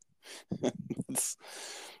 It's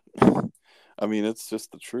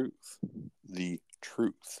just the truth. The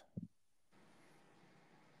truth.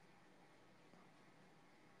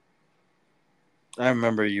 I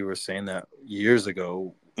remember you were saying that years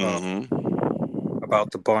ago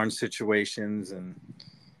about the barn situations, and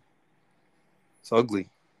it's ugly.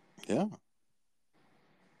 Yeah.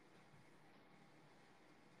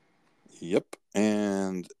 Yep.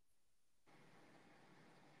 And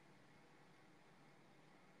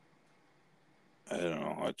I don't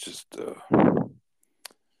know.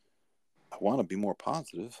 I want to be more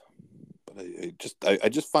positive, but I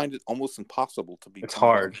just find it almost impossible to be. It's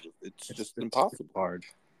hard. Positive. It's just impossible. It's hard.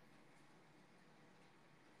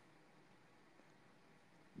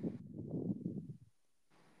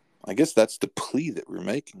 I guess that's the plea that we're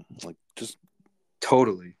making. Like, just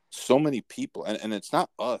totally. So many people, and it's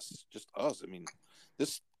not us, just us. I mean,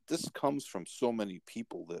 this comes from so many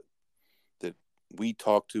people that we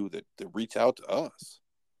talk to that reach out to us.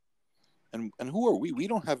 And who are we? We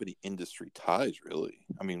don't have any industry ties, really.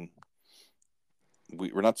 I mean,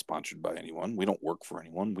 we're not sponsored by anyone. We don't work for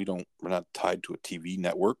anyone. We're not tied to a TV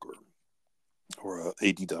network or a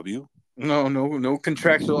ADW. No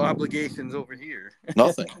contractual obligations over here.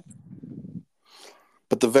 Nothing.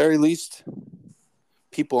 But the very least,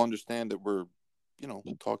 people understand that we're,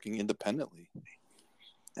 talking independently,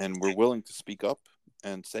 and we're willing to speak up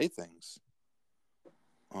and say things.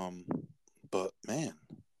 But man,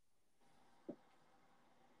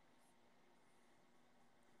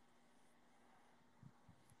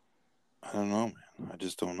 I don't know, man. I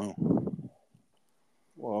just don't know.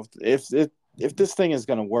 Well, if this thing is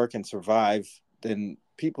going to work and survive, then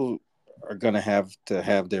people are going to have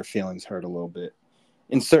their feelings hurt a little bit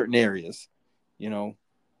in certain areas,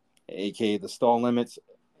 aka the stall limits.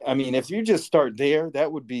 I mean, if you just start there,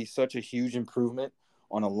 that would be such a huge improvement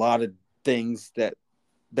on a lot of things that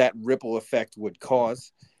ripple effect would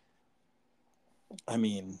cause. I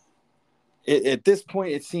mean, at this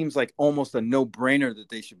point, it seems like almost a no-brainer that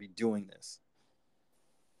they should be doing this,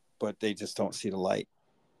 but they just don't see the light.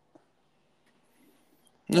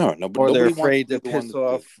 No, but or they're nobody wants afraid to to be the one piss to do it.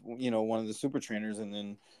 off, one of the super trainers, and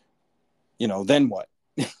then, then what?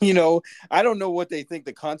 I don't know what they think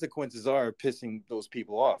the consequences are of pissing those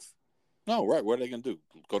people off. No, right. What are they going to do?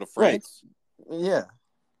 Go to France? Right. Yeah.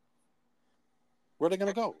 Where are they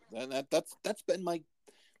going to go? And that's been my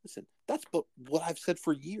listen. That's what I've said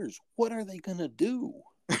for years. What are they going to do?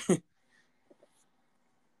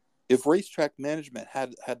 If racetrack management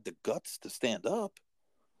had the guts to stand up,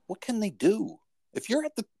 what can they do? If you're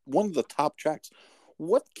at one of the top tracks,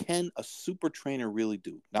 what can a super trainer really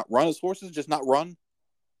do? Not run his horses? Just not run?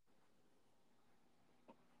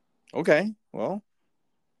 Okay. Well,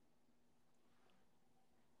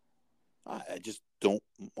 I just don't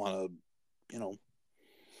want to,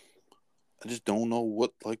 I just don't know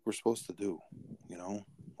what we're supposed to do.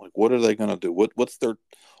 What are they going to do? What's their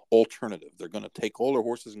alternative? They're going to take all their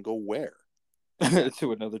horses and go where?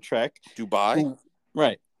 to another track. Dubai?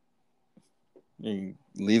 Right. You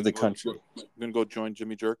leave the country. You're going to go join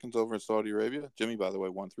Jimmy Jerkins over in Saudi Arabia? Jimmy, by the way,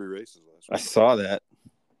 won 3 races last week. I saw that.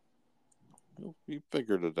 You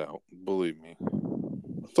figured it out. Believe me.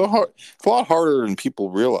 It's a lot harder than people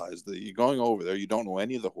realize. That you're going over there. You don't know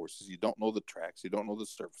any of the horses. You don't know the tracks. You don't know the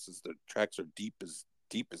surfaces. The tracks are deep as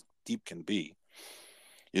deep can be.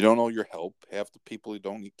 You don't know your help. Half the people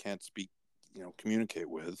you can't speak, communicate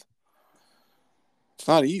with. It's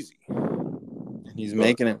not easy. He's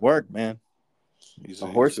making it work, man. A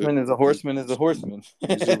horseman is a horseman.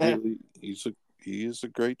 He is a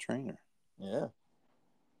great trainer. Yeah.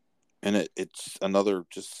 And it's another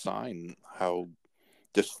just sign how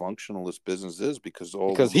dysfunctional this business is because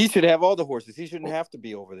he should have all the horses. He shouldn't have to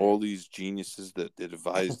be over there. All these geniuses that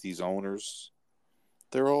advise these owners,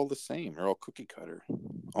 they're all the same. They're all cookie cutter.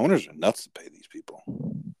 Owners are nuts to pay these people.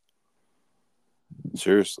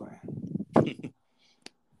 Seriously.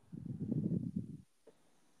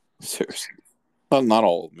 Seriously. Well, not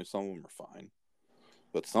all of them. Some of them are fine.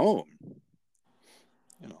 But some of them,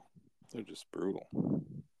 they're just brutal.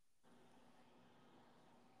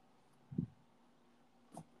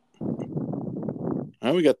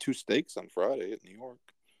 Now we got 2 stakes on Friday at New York.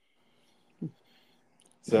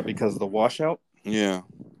 Is that because of the washout? Yeah.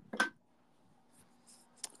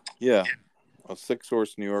 Yeah. A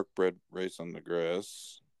 6-horse New York bred race on the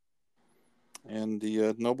grass. And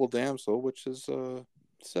the Noble Damsel, which is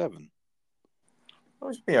 7.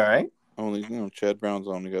 That should be all right. Only, Chad Brown's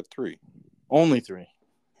only got 3. Only 3.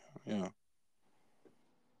 Yeah.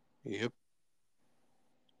 Yep.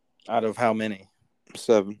 Out of how many?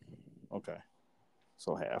 7. Okay.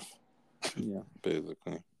 So half. Yeah,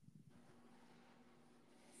 basically.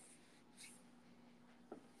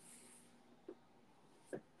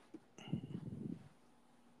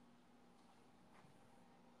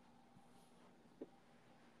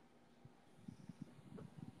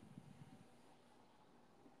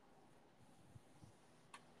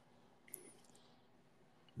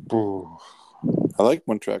 Ooh. I like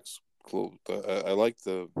when tracks close. I like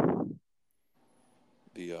the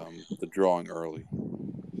drawing early.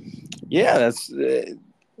 Yeah, that's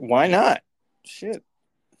why not? Shit.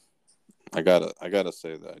 I gotta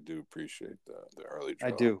say that I do appreciate the early draw.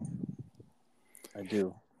 I do.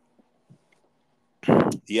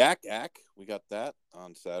 The Yak, we got that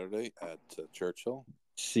on Saturday at Churchill.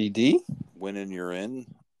 CD? Winning, you're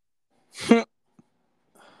in.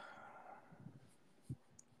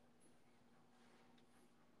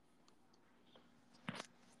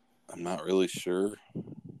 I'm not really sure.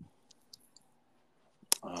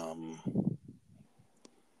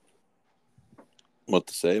 What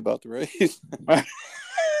to say about the race?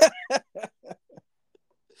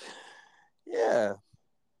 Yeah,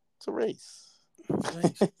 it's a race.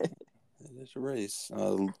 It is a race.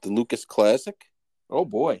 The Lucas Classic. Oh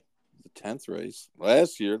boy, the 10th race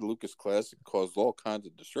last year. The Lucas Classic caused all kinds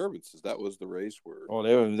of disturbances. That was the race where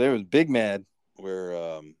they was big mad.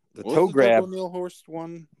 Where the toe grab O'Neill horse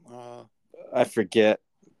won. I forget.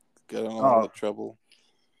 Got in a lot of trouble.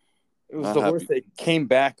 It was the horse that came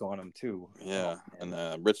back on him too. Yeah,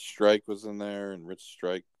 and Rich Strike was in there, and Rich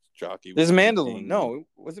Strike jockey. There's Mandaloun. No,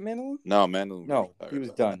 was it Mandaloun? No, Mandaloun. No, he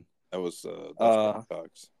was done. That was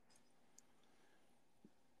Cox.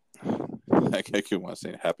 I keep want to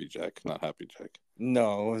say Happy Jack, not Happy Jack.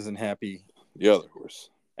 No, it wasn't Happy. The other horse,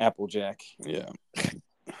 Applejack. Yeah.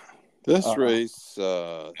 This race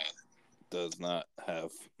does not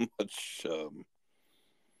have much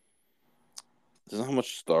There's not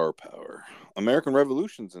much star power. American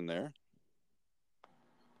Revolution's in there.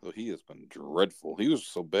 Though he has been dreadful. He was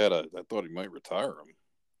so bad I thought he might retire him.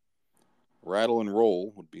 Rattle and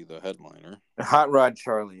Roll would be the headliner. Hot Rod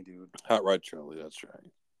Charlie, dude. Hot Rod Charlie, that's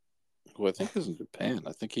right. Who I think is in Japan.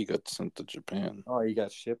 I think he got sent to Japan. Oh, he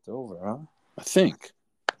got shipped over, huh? I think.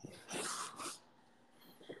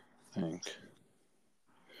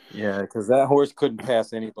 Yeah, because that horse couldn't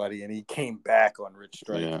pass anybody, and he came back on Rich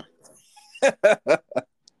Strike. Yeah.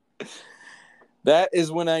 That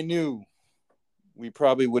is when I knew we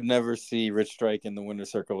probably would never see Rich Strike in the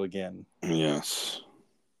winner's circle again. Yes.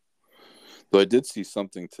 Though I did see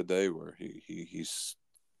something today where he's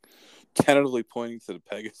tentatively pointing to the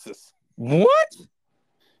Pegasus. What?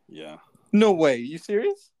 Yeah. No way. You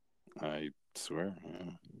serious? I swear.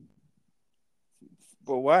 Yeah.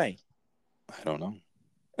 But why? I don't know.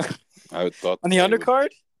 I thought On the undercard?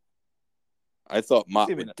 I thought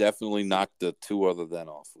Mott would definitely knock the two other than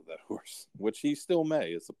off of that horse, which he still may.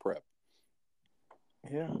 It's a prep.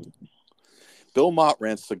 Yeah. Bill Mott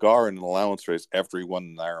ran Cigar in an allowance race after he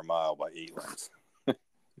won the Iron Mile by 8 lengths.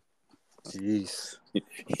 Jeez.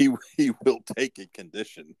 He will take a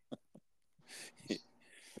condition.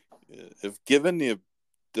 If given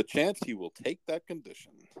the chance, he will take that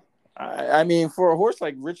condition. I mean, for a horse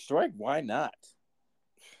like Rich Strike, why not?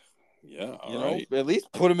 Yeah, you know, at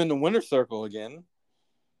least put him in the winner's circle again.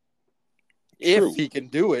 True. If he can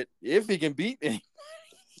do it, if he can beat me.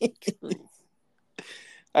 True.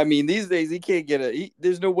 I mean, these days he can't get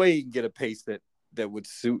there's no way he can get a pace that would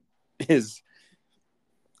suit his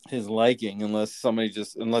liking unless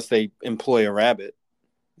they employ a rabbit.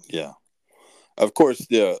 Yeah. Of course,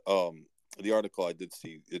 the article I did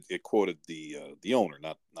see it quoted the owner,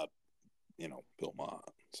 not Bill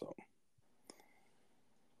Mott. So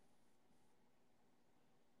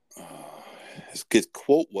his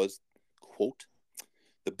quote was, quote,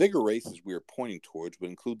 "The bigger races we are pointing towards would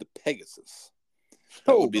include the Pegasus.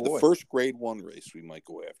 That would be the first grade 1 race we might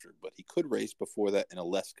go after, but he could race before that in a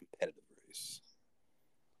less competitive race."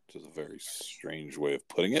 Which is a very strange way of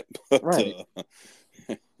putting it. But, right.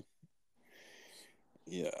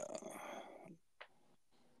 Yeah.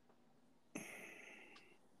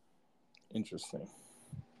 Interesting.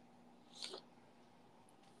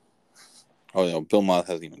 Oh, yeah, Bill Mott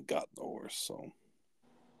hasn't even gotten the horse, so.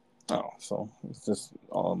 Oh, so it's just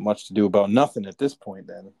much to do about nothing at this point,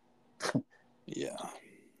 then. Yeah.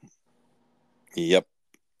 Yep.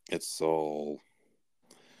 It's all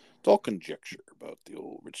conjecture about the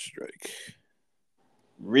old Rich Strike.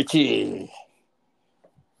 Richie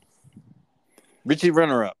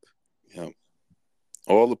runner-up. Yep.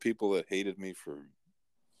 All the people that hated me for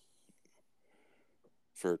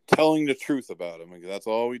telling the truth about him. That's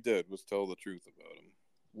all we did was tell the truth about him.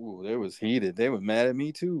 Ooh, they was heated. They were mad at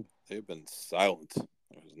me too. They've been silent.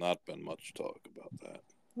 There has not been much talk about that.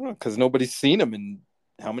 Well, because nobody's seen him in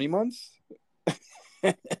how many months?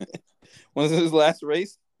 When was his last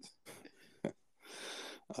race? I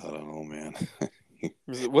don't know, man.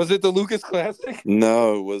 Was it the Lucas Classic?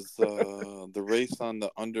 No, it was the race on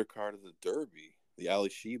the undercard of the Derby, the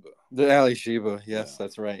Ali Sheba. The Ali Sheba, yes,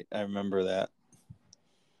 That's right. I remember that.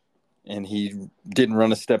 And he didn't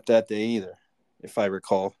run a step that day either, if I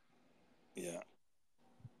recall. Yeah.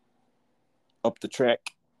 Up the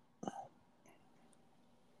track.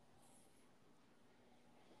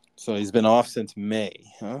 So he's been off since May,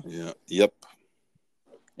 huh? Yeah. Yep.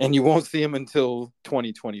 And you won't see him until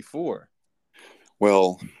 2024.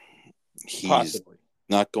 Well, he's possibly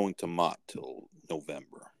not going to Mott till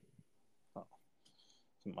November. Oh.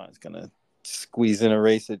 Mott's going to squeeze in a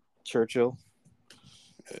race at Churchill.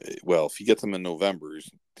 Well, if he gets him in November,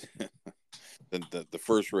 then the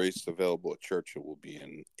first race available at Churchill will be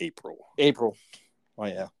in April. Oh,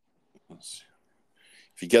 yeah.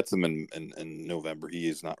 If he gets him in November, he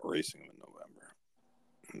is not racing him in November.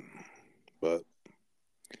 But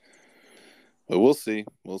we'll see.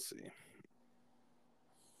 We'll see.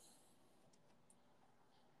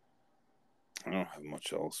 I don't have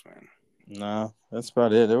much else, man. No, that's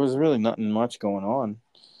about it. There was really nothing much going on.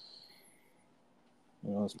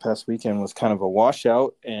 You know, this past weekend was kind of a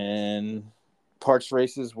washout, and Parks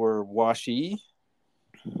races were washy.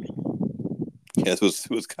 Yeah, it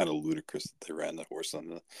was kind of ludicrous that they ran the horse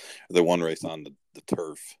on the one race on the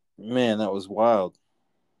turf. Man, that was wild.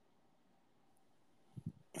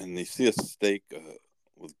 And you see a stake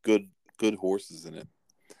with good horses in it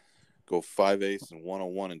go 5/8 and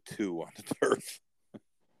 101 and 2 on the turf.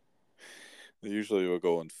 They usually will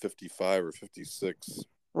go in 55 or 56.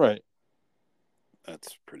 Right.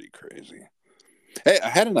 That's pretty crazy. Hey, I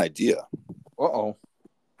had an idea. Uh-oh.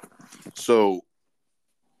 So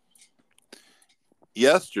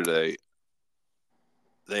yesterday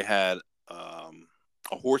they had a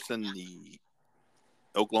horse in the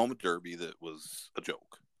Oklahoma Derby that was a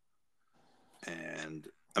joke. And,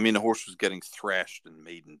 I mean, the horse was getting thrashed in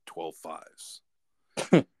maiden 12.5s.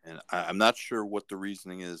 And I'm not sure what the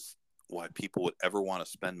reasoning is why people would ever want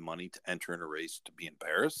to spend money to enter in a race to be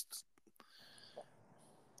embarrassed.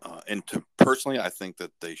 Personally, I think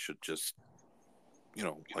that they should just,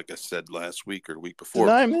 like I said last week or the week before,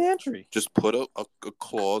 deny him the entry. Just put a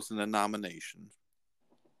clause in the nomination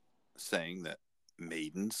saying that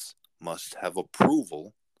maidens must have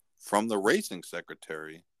approval from the racing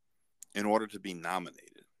secretary in order to be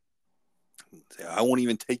nominated. I won't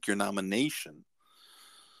even take your nomination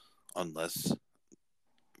unless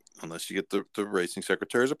you get the racing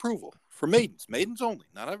secretary's approval for maidens. Maidens only,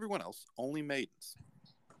 not everyone else. Only maidens.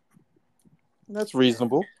 That's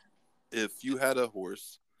reasonable. If you had a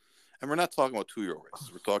horse, and we're not talking about 2-year-old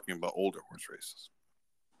races, we're talking about older horse races.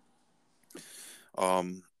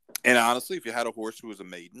 And honestly, if you had a horse who was a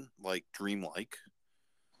maiden, like Dreamlike,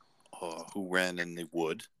 who ran in the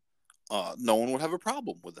Wood, no one would have a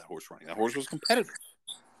problem with that horse running. That horse was competitive.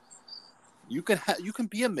 You can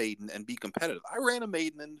be a maiden and be competitive. I ran a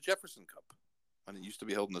maiden in the Jefferson Cup when it used to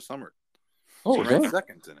be held in the summer. Oh, I ran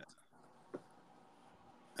second in it,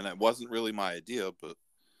 and that wasn't really my idea, but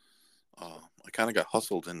I kind of got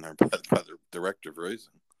hustled in there by the director of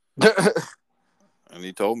racing. And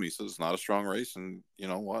he told me, he says, it's not a strong race, and you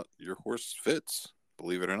know what? Your horse fits,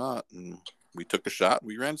 believe it or not. And we took a shot.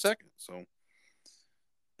 We ran second, so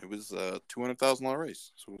it was a $200,000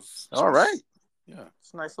 race. So it was all right. Yeah,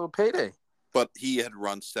 it's a nice little payday. But he had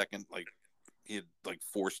run second, he had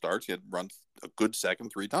 4 starts. He had run a good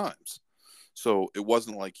second 3 times, so it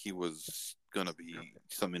wasn't like he was gonna be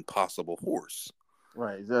some impossible horse.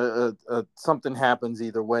 Right. Something happens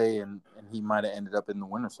either way, and he might have ended up in the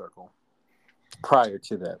winner's circle prior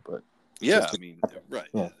to that, but yeah, I mean, right.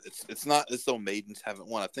 Yeah. It's not as though maidens haven't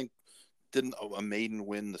won. I think didn't a maiden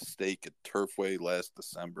win the stake at Turfway last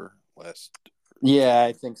December? Yeah,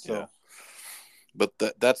 I think so. Yeah. But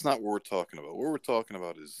that's not what we're talking about. What we're talking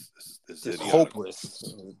about is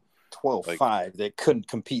hopeless 12.5. They couldn't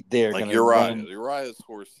compete there. Like Uriah's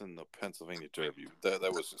horse in the Pennsylvania Derby.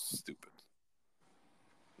 That was just stupid.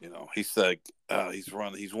 He's like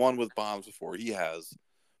he's won with bombs before. He has,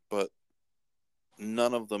 but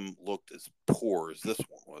none of them looked as poor as this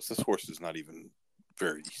one was. This horse is not even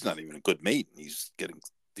he's not even a good maiden. He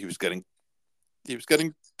was getting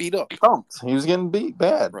beat up. Pumped. He was getting beat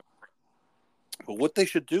bad. Right. But what they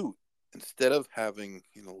should do, instead of having,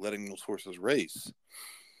 letting those horses race,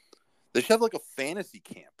 they should have like a fantasy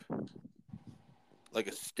camp, like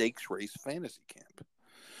a stakes race fantasy camp.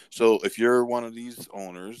 So if you're one of these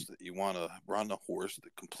owners that you want to run a horse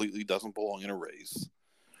that completely doesn't belong in a race,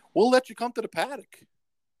 we'll let you come to the paddock.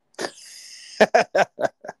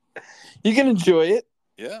 You can enjoy it.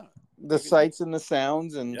 Yeah. The sights and the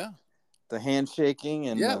sounds and yeah. The handshaking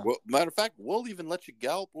and well, matter of fact, we'll even let you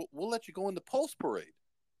gallop. We'll let you go in the pulse parade.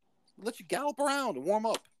 We'll let you gallop around and warm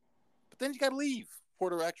up, but then you got to leave for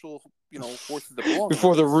the actual, horses that belong.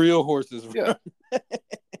 Before the real horses. Yeah,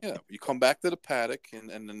 yeah. You come back to the paddock, and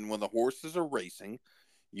then when the horses are racing,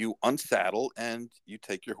 you unsaddle and you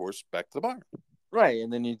take your horse back to the barn. Right,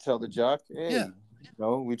 and then you tell the jock, "Hey,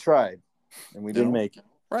 we tried, and we didn't make it."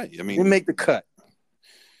 Right. I mean, we didn't make the cut.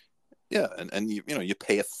 Yeah, and you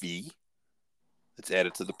pay a fee. It's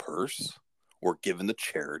added to the purse or given to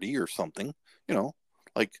charity or something,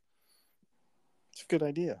 like it's a good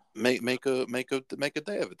idea. Make a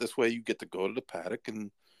day of it. This way you get to go to the paddock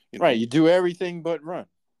and right. You do everything but run.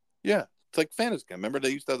 Yeah. It's like fantasy camp. Remember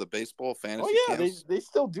they used to have the baseball fantasy camps? They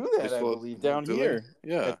still do that, I believe, down here.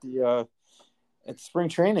 Yeah. At the at spring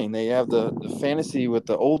training, they have the fantasy with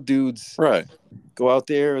the old dudes. Right. Go out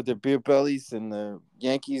there with their beer bellies and the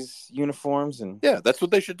Yankees uniforms and that's what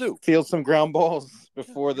they should do. Field some ground balls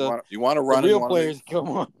before you want to run. The real players come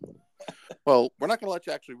on. Well, we're not going to let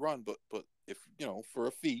you actually run, but if for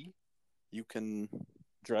a fee, you can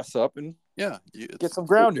dress up and get some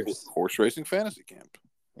grounders. Horse racing fantasy camp.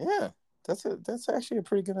 Yeah, that's actually a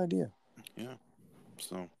pretty good idea. Yeah.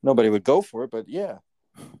 So nobody would go for it, but yeah.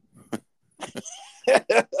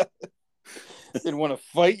 Didn't want to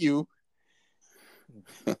fight you.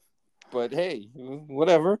 But hey,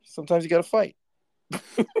 whatever. Sometimes you got to fight.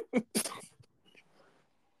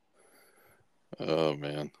 Oh,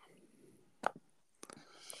 man.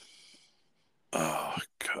 Oh,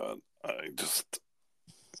 God.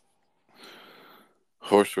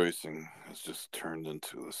 Horse racing has just turned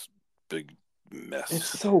into this big mess.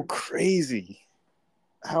 It's so crazy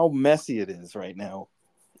how messy it is right now.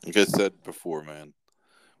 Like I said before, man,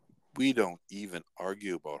 We don't even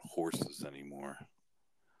argue about horses anymore.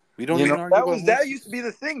 We don't You know, even argue about that used to horses. be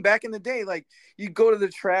the thing back in the day. Like you'd go to the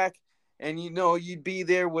track and you'd be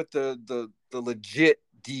there with the legit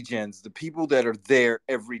degens, the people that are there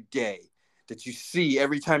every day that you see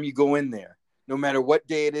every time you go in there, no matter what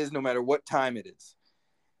day it is, no matter what time it is.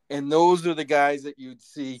 And those are the guys that you'd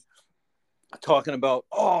see talking about,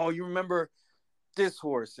 oh, you remember this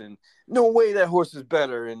horse, and no way that horse is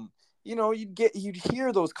better. And you'd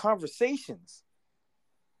hear those conversations.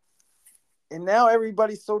 And now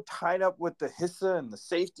everybody's so tied up with the HISA and the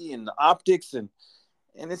safety and the optics, and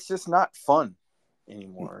it's just not fun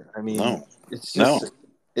anymore. I mean, No, it's no. just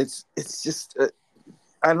it's just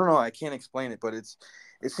I don't know. I can't explain it, but it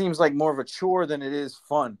seems like more of a chore than it is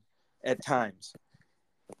fun at times,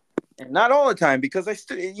 and not all the time, because I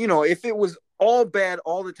still, if it was all bad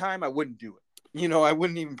all the time, I wouldn't do it. I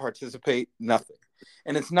wouldn't even participate. Nothing,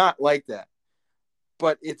 and it's not like that.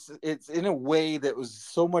 But it's in a way that was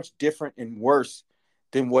so much different and worse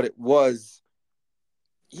than what it was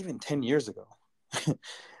even 10 years ago.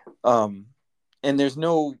 And there's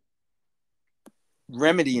no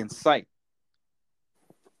remedy in sight.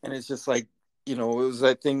 And it's just like, it was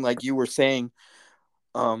that thing like you were saying,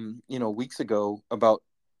 weeks ago about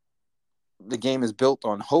the game is built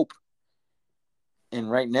on hope. And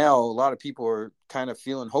right now, a lot of people are kind of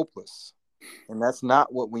feeling hopeless. And that's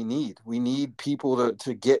not what we need. We need people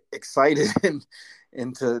to get excited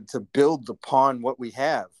and to build upon what we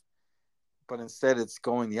have. But instead, it's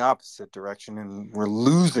going the opposite direction, and we're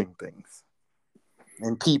losing things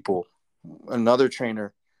and people. Another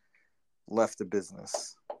trainer left the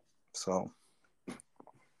business. So,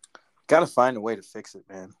 got to find a way to fix it,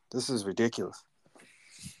 man. This is ridiculous.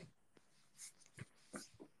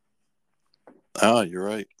 Oh, you're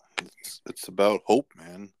right. It's about hope,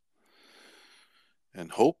 man. And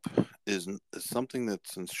hope is something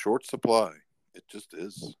that's in short supply. It just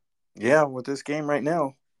is. Yeah, with this game right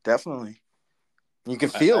now, definitely. You can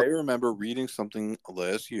feel I it. remember reading something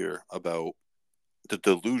last year about the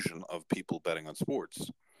delusion of people betting on sports.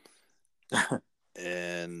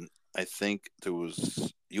 And I think there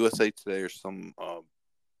was USA Today or some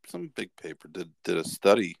big paper did a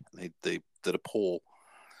study. They did a poll,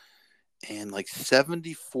 and like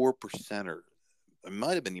 74%, or it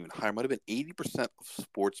might have been even higher, might have been 80% of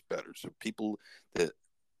sports bettors, or people that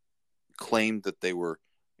claimed that they were,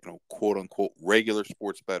 quote unquote, regular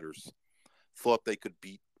sports bettors, thought they could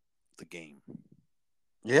beat the game.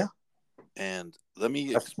 Yeah. And let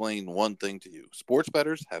me explain one thing to you. Sports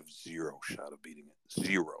bettors have zero shot of beating it.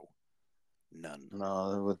 Zero. None.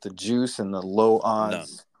 No, with the juice and the low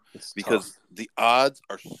odds. None. Because the odds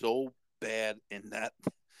are so bad in that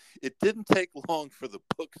it didn't take long for the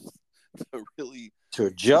books to really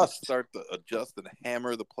start to adjust and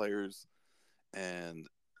hammer the players. And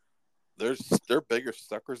they're bigger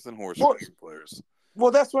suckers than horse racing players.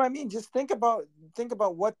 Well, that's what I mean. Just think about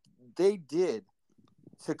what they did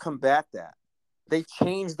to combat that. They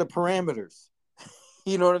changed the parameters.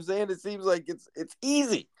 You know what I'm saying? It seems like it's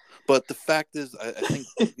easy. But the fact is, I think,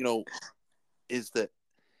 is that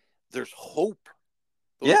there's hope.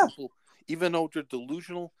 Those people, even though they're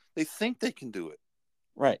delusional, they think they can do it.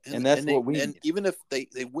 Right. And that's what we need. Even if they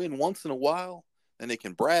win once in a while, then they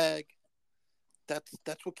can brag.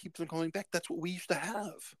 That's what keeps them coming back. That's what we used to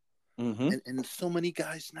have. Mm-hmm. And so many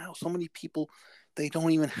guys now, so many people, they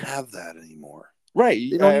don't even have that anymore. Right.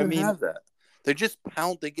 They don't even have that. They just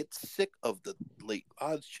pound. They get sick of the late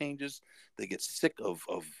odds changes. They get sick of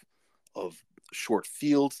short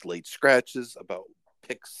fields, late scratches, about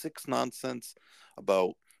pick six nonsense,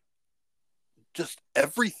 about just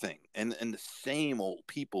everything, and the same old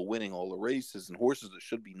people winning all the races, and horses that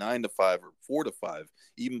should be 9-5 or 4-5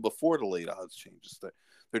 even before the late odds changes.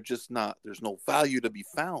 They're just not. There's no value to be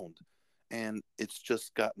found, and it's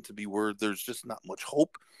just gotten to be where there's just not much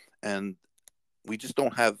hope, and we just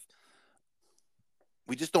don't have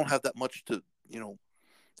that much to,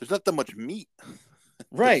 there's not that much meat.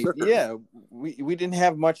 Right. Yeah. We didn't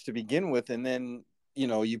have much to begin with, and then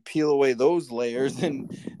you peel away those layers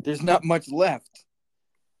and there's not much left.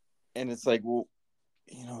 And it's like, well,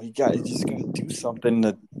 you just gotta do something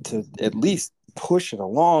to at least push it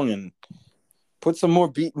along and put some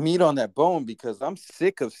more meat on that bone, because I'm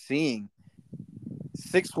sick of seeing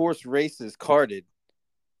 6-horse races carded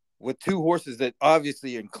with 2 horses that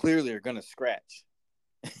obviously and clearly are gonna scratch.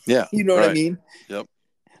 Yeah. You know what I mean? Yep.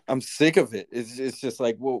 I'm sick of it. It's just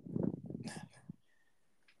like, well,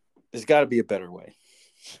 there's got to be a better way.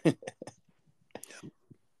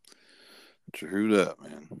 True that,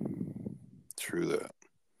 man. True that.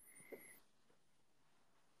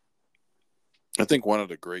 I think one of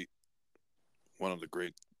the great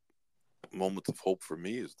moments of hope for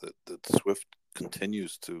me is that Swift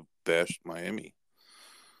continues to bash Miami.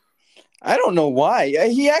 I don't know why.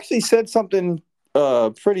 He actually said something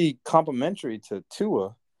pretty complimentary to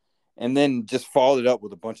Tua, and then just followed it up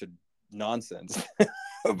with a bunch of nonsense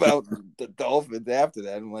about the Dolphins after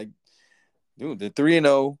that. I'm like, dude, they're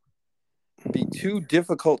 3-0, beat two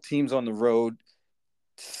difficult teams on the road,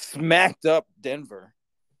 smacked up Denver.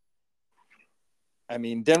 I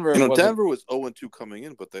mean, Denver was 0-2 coming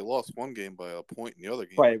in, but they lost one game by a point and the other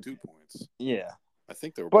game by 2 points. Yeah. I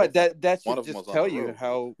think they were But both, that should just tell you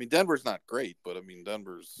how... I mean, Denver's not great, but I mean,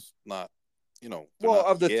 Denver's not, well,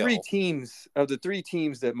 of the three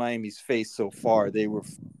teams that Miami's faced so far, they were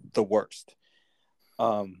the worst.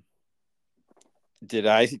 Did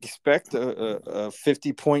I expect a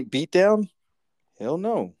 50-point beatdown? Hell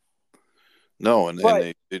no. No, and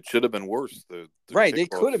it should have been worse. Right, they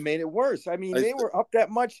could have made it worse. I mean, they were up that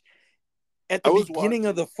much at the beginning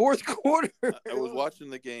of the fourth quarter. I was watching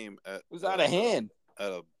the game. It was out of hand.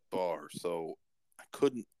 At a bar, so I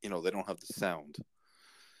couldn't, they don't have the sound.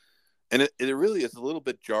 And it really is a little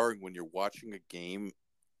bit jarring when you're watching a game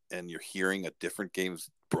and you're hearing a different game's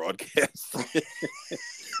broadcast.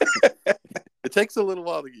 It takes a little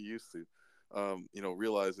while to get used to.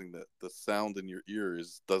 Realizing that the sound in your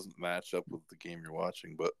ears doesn't match up with the game you're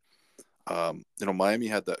watching. But, Miami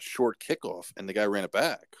had that short kickoff, and the guy ran it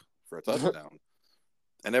back for a touchdown.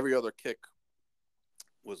 And every other kick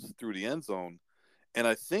was through the end zone. And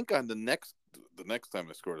I think on the next time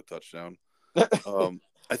they scored a touchdown,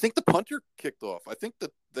 I think the punter kicked off. I think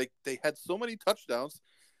that they had so many touchdowns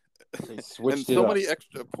and so many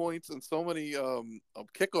extra points and so many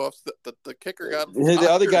kickoffs that the kicker got. The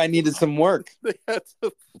other guy needed some work. They had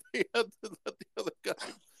to let the other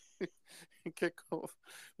guy kick off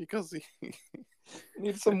because he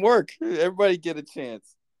needed some work. Everybody get a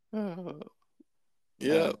chance.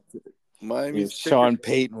 Yeah. Miami's Sean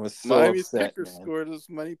Payton was so Miami's upset, kicker scored as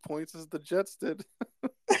many points as the Jets did.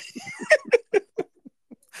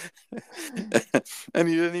 And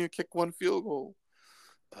he didn't even kick one field goal.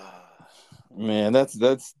 Man, that's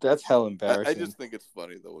hell embarrassing. I just think it's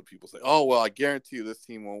funny though when people say, "Oh well, I guarantee you this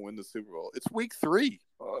team won't win the Super Bowl." It's week 3,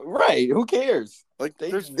 right? Who cares? Like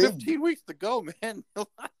there's 15 weeks to go, man. A lot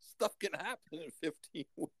of stuff can happen in 15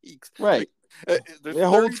 weeks, right? Like, the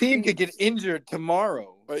whole team could get injured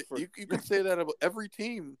tomorrow. Right? You could say that about every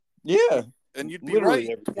team. Yeah, and you'd be right.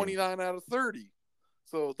 29 out of 30.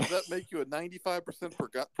 So does that make you a 95%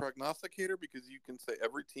 prognosticator because you can say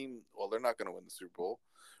every team, well, they're not going to win the Super Bowl?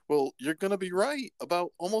 Well, you're going to be right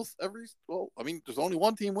about almost every. Well, I mean, there's only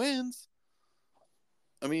one team wins.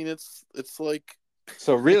 I mean, it's like.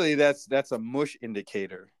 So really, that's a mush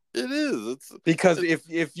indicator. It is. It's because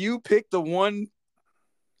if you pick the one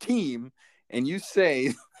team and you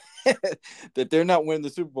say that they're not winning the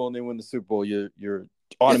Super Bowl and they win the Super Bowl, you're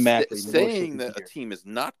automatically saying that a team is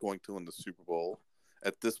not going to win the Super Bowl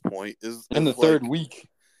at this point is in the third week.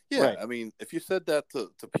 Yeah, right. I mean, if you said that to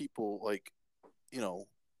people like,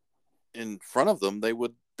 in front of them, they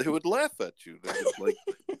would laugh at you. They would like,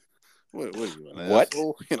 what are you, an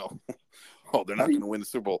asshole? Oh, they're not going to win the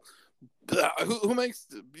Super Bowl. Who makes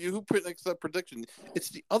that prediction? It's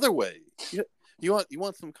the other way. You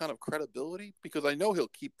want some kind of credibility because I know he'll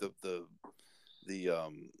keep the he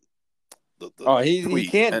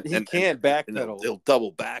can't backpedal. He'll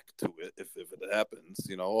double back to it if it happens.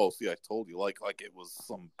 Oh, see, I told you, like it was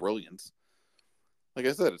some brilliance. Like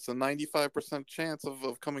I said, it's a 95% chance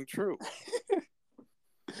of coming true.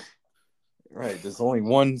 Right. There's only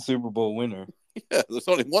one Super Bowl winner. Yeah, there's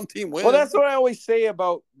only one team winning. Well, that's what I always say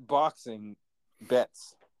about boxing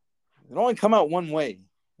bets. It only come out one way.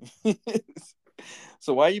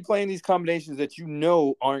 So why are you playing these combinations that you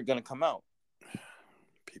know aren't going to come out?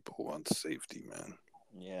 People want safety, man.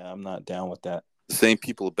 Yeah, I'm not down with that. The same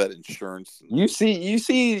people bet insurance. You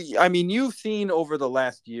see. I mean, you've seen over the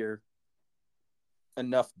last year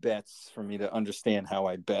enough bets for me to understand how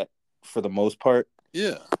I bet for the most part.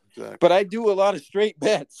 Yeah, exactly. But I do a lot of straight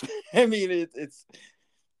bets. I mean, it's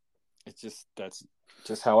just that's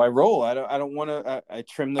just how I roll. I don't want to. I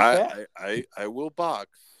trim the fat. I will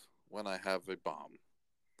box when I have a bomb.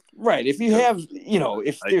 Right. If you have,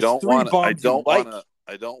 if there's three bombs,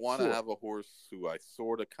 I don't want to have a horse who I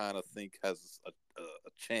sort of kind of think has a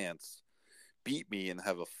chance beat me and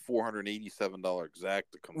have a $487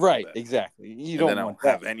 exact to come. Right. Exactly. You don't want to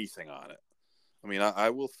have anything on it. I mean, I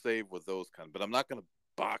will save with those but I'm not going to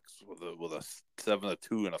box with a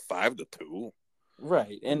 7-2 and a 5-2.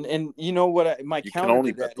 Right. And you know what my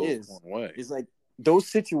counter to that is like those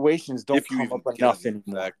situations don't come up enough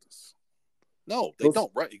anymore. No, they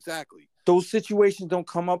don't. Right. Exactly. those situations don't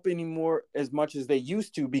come up anymore as much as they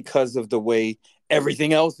used to because of the way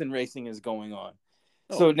everything else in racing is going on.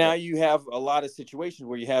 So now you have a lot of situations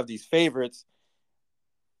where you have these favorites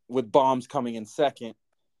with bombs coming in second.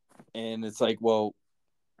 And it's like, well,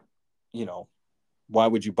 why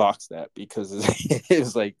would you box that? Because it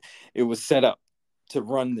was like it was set up to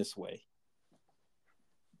run this way.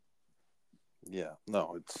 Yeah,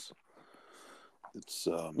 no, it's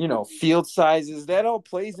field sizes, that all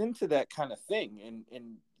plays into that kind of thing.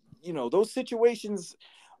 And those situations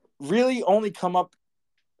really only come up,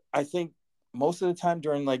 I think, most of the time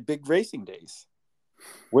during like big racing days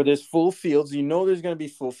where there's full fields. There's going to be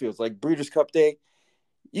full fields. Like Breeders' Cup Day,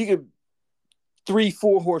 you could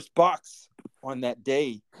 3-4 horse box on that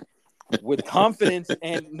day with confidence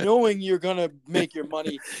and knowing you're going to make your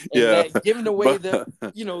money, and that giving away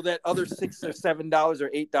that other $6 or $7 or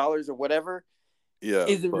 $8 or whatever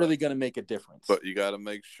isn't really going to make a difference. But you got to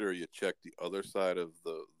make sure you check the other side of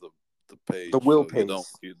the page. The wheel so page.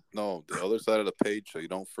 The other side of the page, so you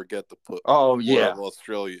don't forget to put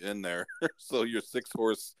Australia in there. So your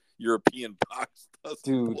 6-horse European box doesn't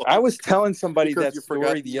Dude, blow. I was telling somebody that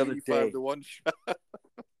story the other day. 85-1 shot.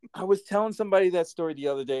 I was telling somebody that story the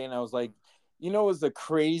other day, and I was like, what's the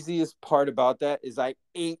craziest part about that is I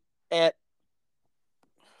ate at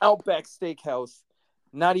Outback Steakhouse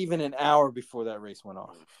not even an hour before that race went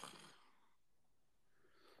off.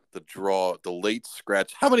 The draw, the late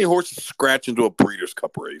scratch. How many horses scratch into a Breeders'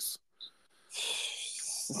 Cup race?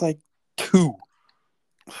 It's like 2.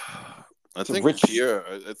 I think Pierre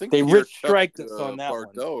they Rich striked us on that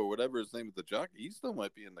Bardot one. or whatever his name is, the jockey. He still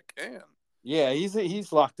might be in the can. Yeah,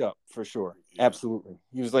 he's locked up for sure. Yeah. Absolutely.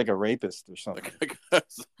 He was like a rapist or something. He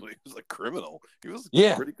was a criminal. He was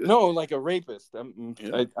pretty good. No, like a rapist.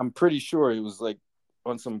 I'm pretty sure he was like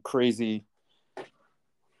on some crazy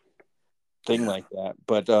thing like that.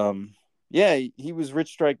 But he was Rich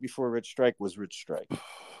Strike before Rich Strike was Rich Strike.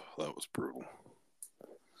 That was brutal.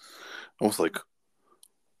 I was like,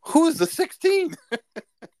 who is the 16?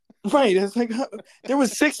 Right. It's like there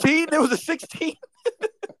was 16. There was a 16.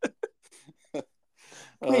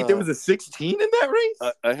 Wait, there was a 16 in that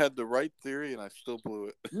race? I had the right theory, and I still blew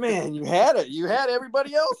it. Man, you had it. You had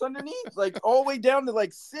everybody else underneath, like all the way down to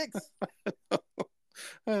like 6. I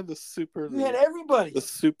had the super. You had everybody. The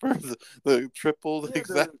super, the triple, the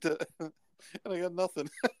exacta, and I got nothing.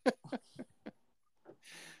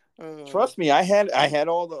 Trust me, I had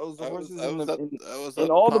all those horses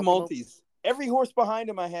in all the multis. Every horse behind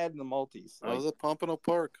him I had in the multis. I was at Pompano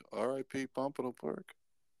Park. R.I.P. Pompano Park.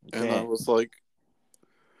 Okay. And I was like,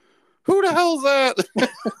 who the hell's that?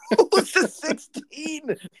 Who's the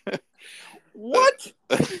 16? What?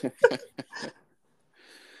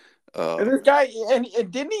 And this guy, and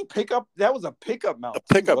didn't he pick up? That was a pickup mount. A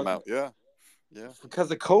pickup mount, yeah. Because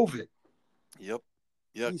of COVID. Yep.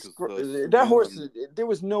 Yeah. That horse, there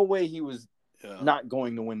was no way he was not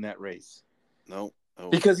going to win that race. No.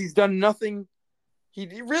 Because he's done nothing. He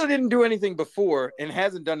really didn't do anything before and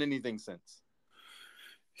hasn't done anything since.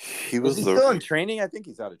 He was still in training? I think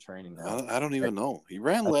he's out of training now. I don't even know. He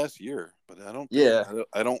ran last year, but I don't. Yeah,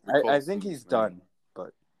 I don't. I think he's done,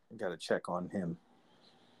 but I got to check on him.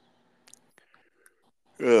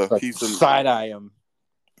 He's side eye him.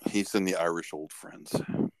 He's in the Irish Old Friends.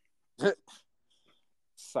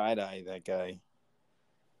 Side eye that guy.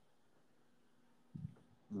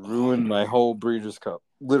 Ruined my whole Breeders' Cup,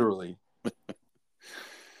 literally.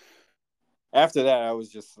 After that, I was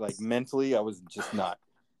just like mentally, I was just not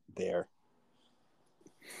there.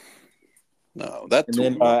 No, that. And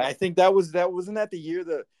then I think wasn't that the year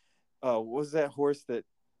that what was that horse that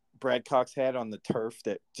Brad Cox had on the turf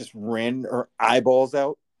that just ran her eyeballs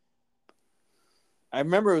out? I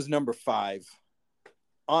remember it was number 5,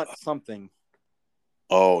 Aunt something.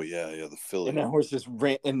 Oh yeah, the filly. And that horse just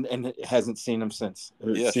ran and it hasn't seen him since.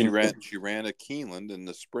 Yeah, she ran at Keeneland in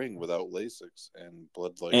the spring without Lasix and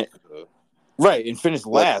bled like right, and finished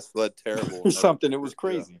last. Bled terrible. Or something. It was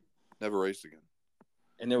crazy. Yeah, never raced again.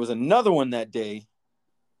 And there was another one that day.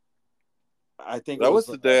 I think that was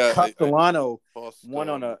the day Castellano won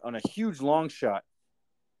on a huge long shot,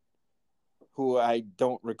 who I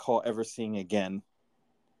don't recall ever seeing again.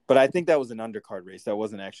 But I think that was an undercard race. That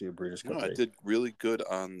wasn't actually a Breeders' Cup race. I did really good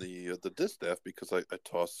on the distaff because I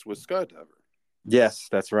tossed Swiss Skydiver. Yes,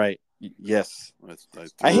 that's right. Yes.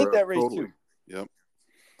 I hate that race too. Yep.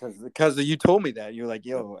 Because you told me that. You're like,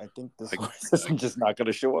 yo, I think this horse is just not going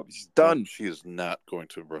to show up. She's done. She is not going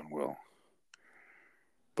to run well.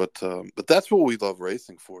 But that's what we love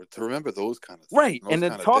racing for, to remember those kind of things. Right, and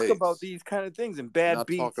then talk about these kind of things and bad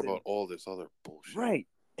beats. Not talk about all this other bullshit. Right,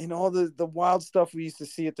 and all the wild stuff we used to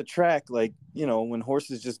see at the track, like, when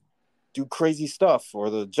horses just do crazy stuff, or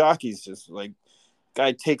the jockeys just like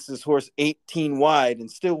guy takes his horse 18 wide and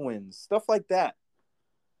still wins, stuff like that.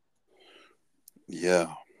 Yeah.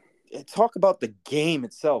 Talk about the game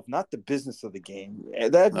itself, not the business of the game.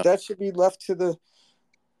 That should be left to the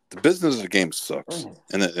business of the game sucks,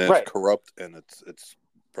 and it's right. corrupt, and it's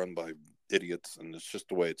run by idiots, and it's just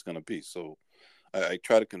the way it's going to be. So I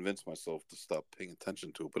try to convince myself to stop paying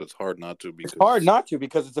attention to it, but it's hard not to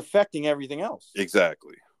because it's affecting everything else.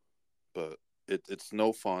 Exactly. But it's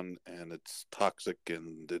no fun, and it's toxic,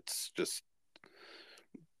 and it's just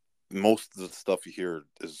most of the stuff you hear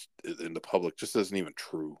is in the public just isn't even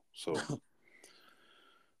true. So,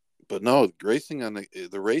 but no, racing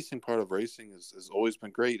the racing part of racing has always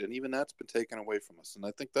been great, and even that's been taken away from us. And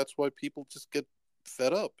I think that's why people just get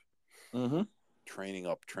fed up. Mm-hmm. Training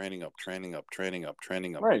up.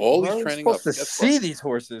 Right. All these training up. To see these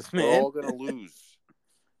horses, man. We're all gonna lose.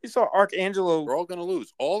 You saw Arcangelo. We're all gonna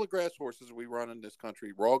lose. All the grass horses we run in this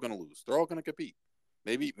country, we're all gonna lose. They're all gonna compete.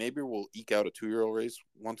 Maybe we'll eke out a 2-year-old race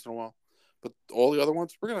once in a while, but all the other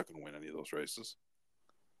ones, we're not gonna win any of those races.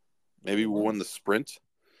 Maybe we'll win the sprint,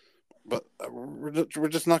 but we're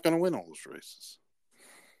just not gonna win all those races.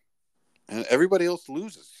 And everybody else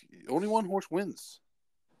loses. Only one horse wins.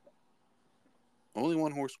 Only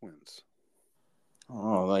one horse wins.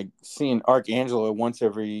 Oh, like seeing Arcangelo once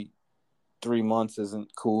every 3 months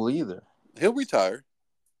isn't cool either. He'll retire.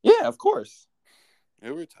 Yeah, of course.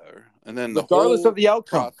 He'll retire. And then regardless of the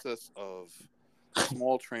outcome process of a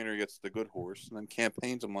small trainer gets the good horse and then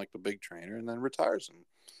campaigns him like the big trainer and then retires him.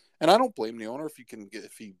 And I don't blame the owner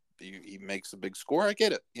if he makes a big score. I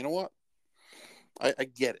get it. You know what? I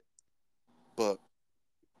get it. But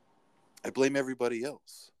I blame everybody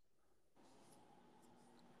else.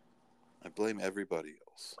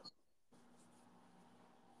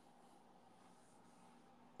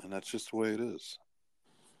 And that's just the way it is.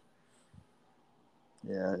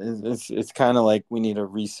 Yeah, it's kind of like we need a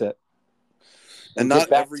reset. And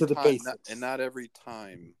not every time. Not every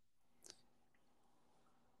time.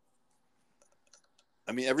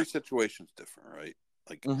 I mean, every situation's different, right?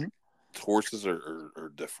 Like horses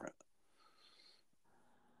are different.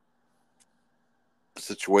 The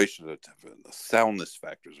situations are different. The soundness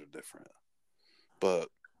factors are different. But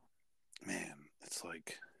man, it's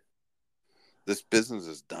like this business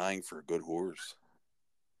is dying for a good horse.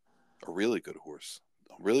 A really good horse.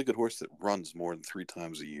 A really good horse that runs more than 3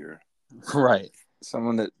 times a year. Right.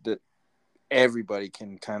 Someone that everybody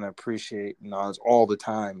can kind of appreciate and knows all the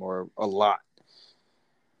time or a lot.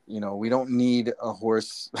 You know, we don't need a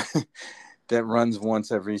horse that runs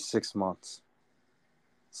once every 6 months.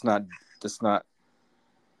 It's not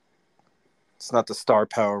the star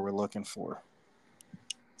power we're looking for.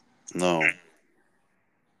 No.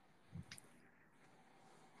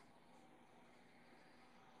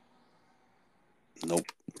 Nope.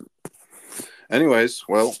 Anyways,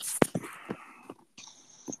 well,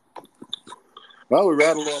 we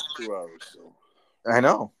rattled off 2 hours. So. I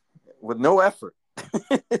know, with no effort,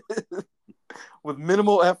 with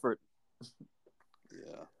minimal effort.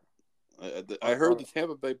 Yeah, I heard the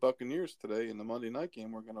Tampa Bay Buccaneers today in the Monday night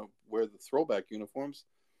game were going to wear the throwback uniforms,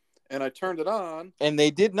 and I turned it on, and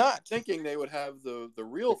they did not, thinking they would have the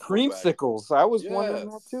real creamsicles. I was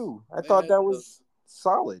wondering that too. I thought that was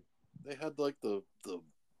solid. They had like the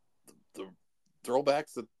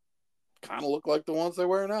throwbacks that kind of look like the ones they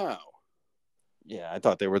wear now. Yeah, I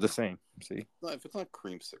thought they were the same. See, if it's not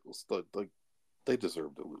creamsicles, like they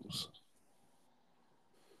deserve to lose.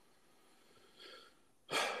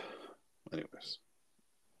 Anyways,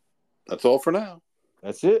 that's all for now.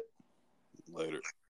 That's it. Later.